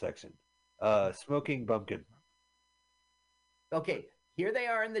non-bumpkin section? Smoking bumpkin. Okay, here they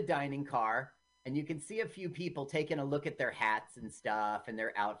are in the dining car, and you can see a few people taking a look at their hats and stuff and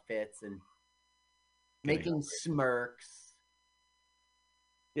their outfits and making smirks.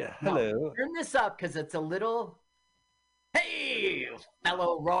 Yeah, Now, hello. turn this up because it's a little. Hey,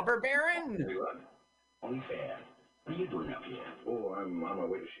 fellow robber baron. Only fair. What are you doing up here? Oh, I'm on my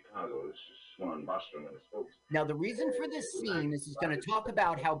way to Chicago. This is Swan Bostrom and his folks. Now, the reason for this scene is he's going to talk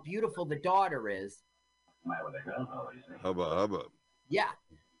about how beautiful the daughter is. My, with a girl, how is it? Hubba hubba. Yeah,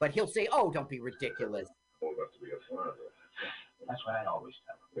 but he'll say, "Oh, don't be ridiculous." Old enough to be a father. That's what I always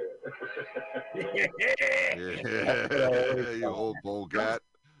tell him. Yeah, you old polecat.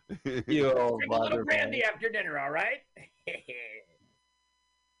 You old Drink a little brandy after dinner, all right?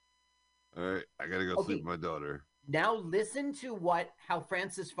 All right, I gotta go sleep with my daughter. Now listen to how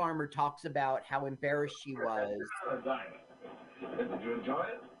Frances Farmer talks about how embarrassed she was. Did you enjoy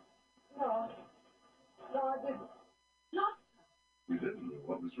it? No. No, I didn't. Not. You didn't.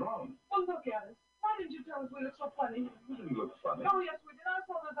 What was wrong? Well, look at us. Why didn't you tell us we looked so funny? You didn't look funny. Oh, yes, we did. I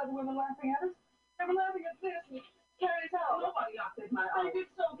saw those other women laughing at us. They were laughing at this and Carrie's house. Nobody laughed at my house. They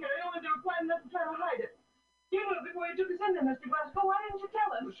did so, Carrie. Only they were planning not to try to hide it. You knew it before you took us in there, Mr. Glasgow. Why didn't you tell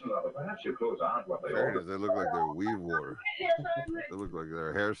us? Listen, Lotta, perhaps your clothes aren't what they Fairness, are. they look like they're weave wore. Yes, I'm They look like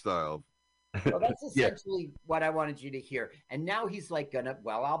their hairstyle. Well, that's essentially what I wanted you to hear. And now he's like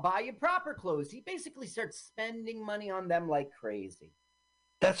I'll buy you proper clothes. He basically starts spending money on them like crazy.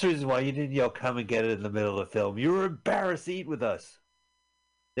 That's the reason why you didn't yell, "Come and get it" in the middle of the film. You were embarrassed to eat with us.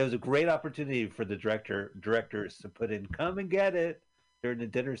 There was a great opportunity for the directors to put in "Come and get it" during the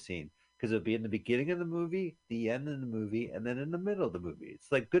dinner scene, because it'll be in the beginning of the movie, the end of the movie, and then in the middle of the movie.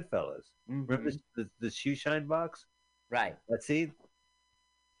 It's like Goodfellas. Remember the shoe shine box? Right. That scene?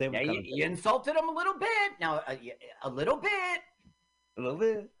 Yeah, you insulted him a little bit. Now, a little bit. A little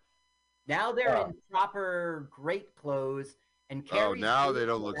bit. Now they're in proper great clothes. And Carrie's now they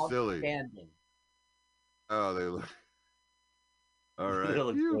don't look silly. outstanding. Oh, they look. All right. They don't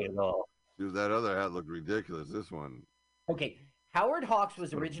look silly at all. Dude, that other hat looked ridiculous. This one. Okay. Howard Hawks was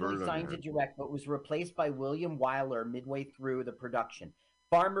Put a originally bird on signed to your head. direct, but was replaced by William Wyler midway through the production.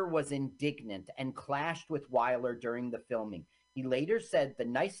 Farmer was indignant and clashed with Wyler during the filming. He later said, "The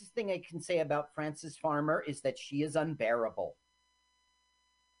nicest thing I can say about Frances Farmer is that she is unbearable."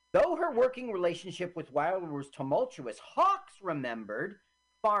 Though her working relationship with Wyler was tumultuous, Hawks remembered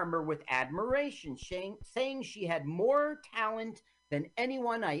Farmer with admiration, saying she had more talent than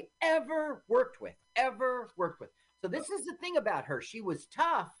anyone I ever worked with. So this is the thing about her. She was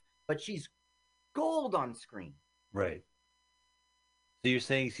tough, but she's gold on screen. Right. So you're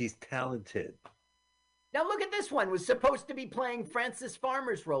saying she's talented. Now look at this one. Was supposed to be playing Frances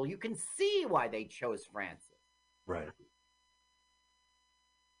Farmer's role. You can see why they chose Frances. Right.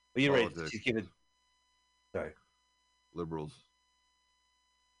 Well, you're right. Politics. She's given. Sorry. Liberals.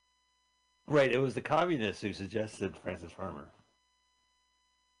 Right. It was the communists who suggested Frances Farmer.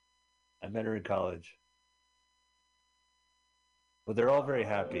 I met her in college. But they're all very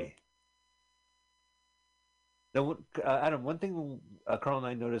happy. Now, Adam, one thing Carl and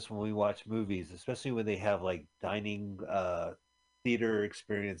I notice when we watch movies, especially when they have like dining theater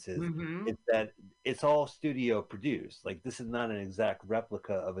experiences, is that it's all studio produced. Like this is not an exact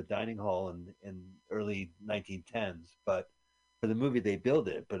replica of a dining hall in early 1910s, but for the movie they build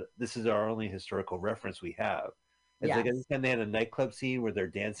it. But this is our only historical reference we have. It's like every time they had a nightclub scene where they're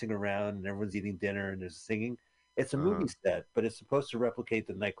dancing around and everyone's eating dinner and there's singing. It's a movie set, but it's supposed to replicate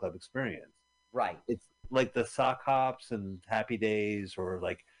the nightclub experience. Right. It's like the sock hops and Happy Days, or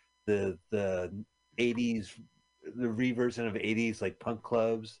like the 80s, the reversion of 80s like punk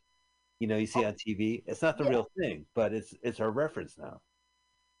clubs, you see on TV. It's not the real thing, but it's our reference now.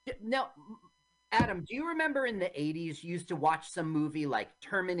 Now, Adam, do you remember in the 80s you used to watch some movie like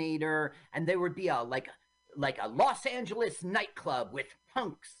Terminator, and there would be a Los Angeles nightclub with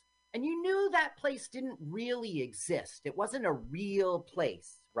punks, and you knew that place didn't really exist. It wasn't a real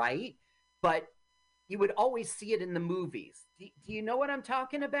place, right? But you would always see it in the movies. Do you know what I'm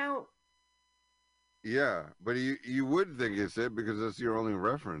talking about? Yeah, but you would think it's it because that's your only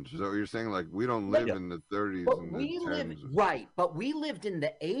reference. So you're saying like we don't live in the 30s and the 10s. Right, but we lived in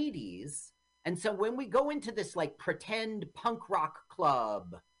the 80s, and so when we go into this like pretend punk rock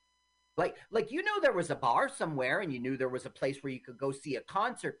club, like there was a bar somewhere, and you knew there was a place where you could go see a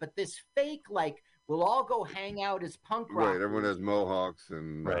concert, but this fake we'll all go hang out as punk rock. Right, everyone has mohawks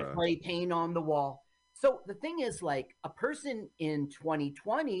and spray paint on the wall. So the thing is, like, a person in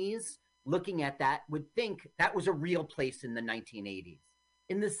 2020s looking at that would think that was a real place in the 1980s.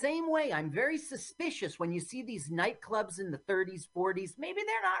 In the same way, I'm very suspicious when you see these nightclubs in the 30s, 40s. Maybe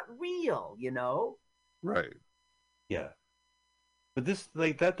they're not real, you know? Right. Yeah. But this,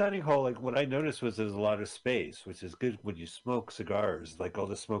 like that dining hall, like what I noticed was there's a lot of space, which is good when you smoke cigars. Like all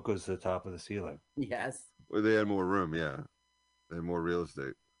the smoke goes to the top of the ceiling. Yes. Well, they had more room, yeah. They had more real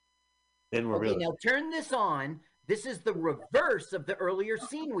estate. Then we're Okay, now turn this on. This is the reverse of the earlier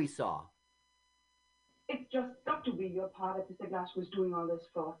scene we saw. It's just got to be your part that Mr. Glass was doing all this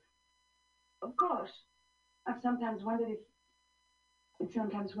for. Of course. I've sometimes wondered if... It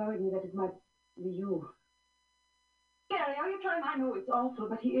sometimes worried me that it might be you. Gary, are you trying? I know it's awful,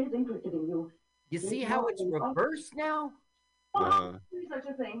 but he is interested in you. You see how it's reversed now? Well, I'll do such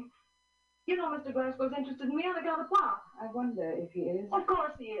a thing. You know Mr. Glasgow's interested in me on account of Pop. I wonder if he is. Of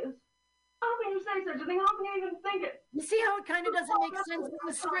course he is. How can you say such a thing? How can you even think it? You see how it kind of doesn't make sense in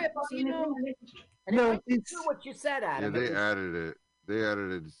the script, you know? And No, it's true what you said, Yeah, Adam. they added it. They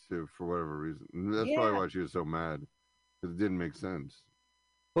added it for whatever reason. And that's probably why she was so mad. Because it didn't make sense.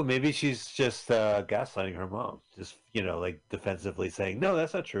 Well, maybe she's just gaslighting her mom. Just, like defensively saying, no,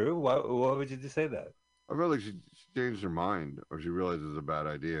 that's not true. Why would you just say that? I felt like she changed her mind. Or she realized it was a bad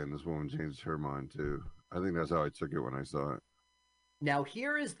idea. And this woman changed her mind, too. I think that's how I took it when I saw it. Now,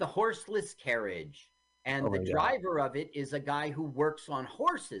 here is the horseless carriage. And the driver of it is a guy who works on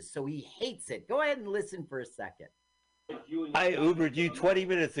horses, so he hates it. Go ahead and listen for a second. I Ubered you 20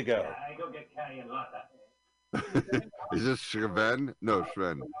 minutes ago. I go get Carrie and Lotta. Is this Shriven? No,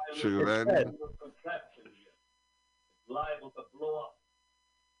 Shriven. Shriven? Contraption here. It's liable to blow up.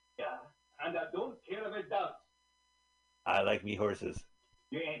 Yeah, and I don't care if it does. I like me horses.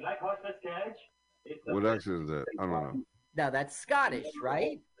 You ain't like horseless carriage? What accent is that? I don't know. Now, that's Scottish,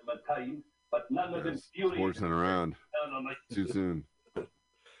 right? But none of them Horsing around. Too soon.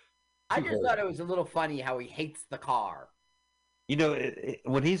 I just thought it was a little funny how he hates the car.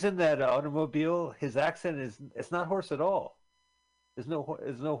 When he's in that automobile, his accent it's not horse at all. There's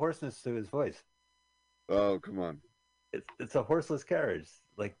no hoarseness to his voice. Oh, come on. It's a horseless carriage.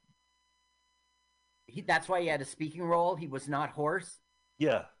 Like that's why he had a speaking role. He was not hoarse.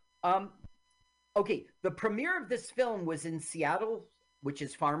 Yeah. Okay, the premiere of this film was in Seattle, which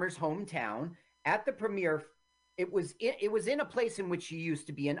is Farmer's hometown. At the premiere, it was in a place in which he used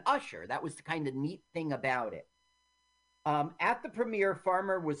to be an usher. That was the kind of neat thing about it. At the premiere,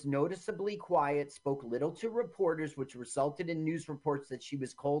 Farmer was noticeably quiet, spoke little to reporters, which resulted in news reports that she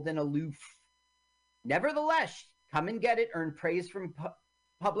was cold and aloof. Nevertheless, Come and Get It earned praise from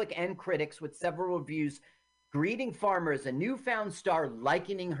public and critics, with several reviews greeting Farmer as a newfound star,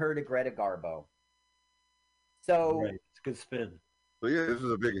 likening her to Greta Garbo. So it's a good spin. So yeah, this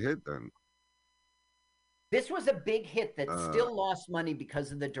was a big hit then. This was a big hit that still lost money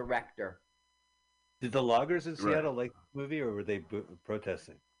because of the director. Did the loggers in Seattle like the movie, or were they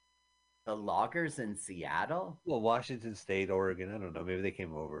protesting? The loggers in Seattle? Well, Washington State, Oregon, I don't know. Maybe they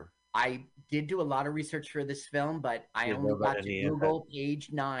came over. I did do a lot of research for this film, but I only got to Google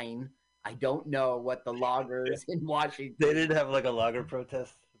page 9. I don't know what the loggers in Washington... They didn't have like a logger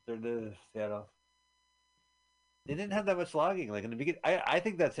protest during Seattle. They didn't have that much logging. Like in the beginning, I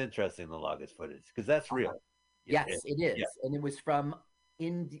think that's interesting, the loggers footage, because that's real. Yes, it is. Yeah. And it was from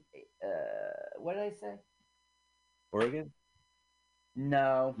what did I say? Oregon?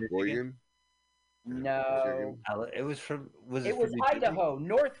 No. Oregon? No. It was from... It was Idaho,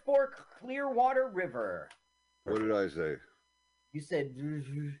 North Fork Clearwater River. What did I say? You said...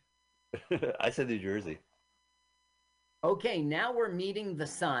 I said New Jersey. Okay, now we're meeting the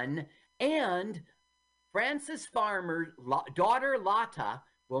son, and Francis Farmer's daughter Lotta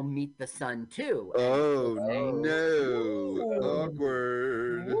will meet the son too. Oh no!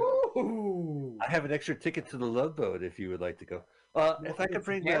 Awkward. Ooh. I have an extra ticket to the Love Boat if you would like to go. If I could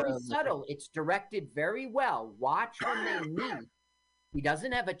bring very subtle. It's directed very well. Watch when they meet. He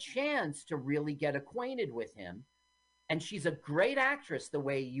doesn't have a chance to really get acquainted with him. And she's a great actress, the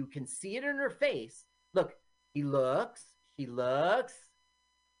way you can see it in her face. Look, he looks, she looks,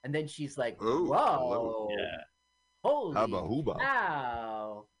 and then she's like, whoa. Yeah. Holy Hubba.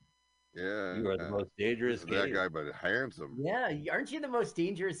 cow. Yeah. You are the most dangerous game. That guy, but handsome. Yeah, aren't you the most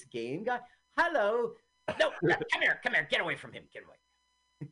dangerous game guy? Hello. No, come here, get away from him, get away.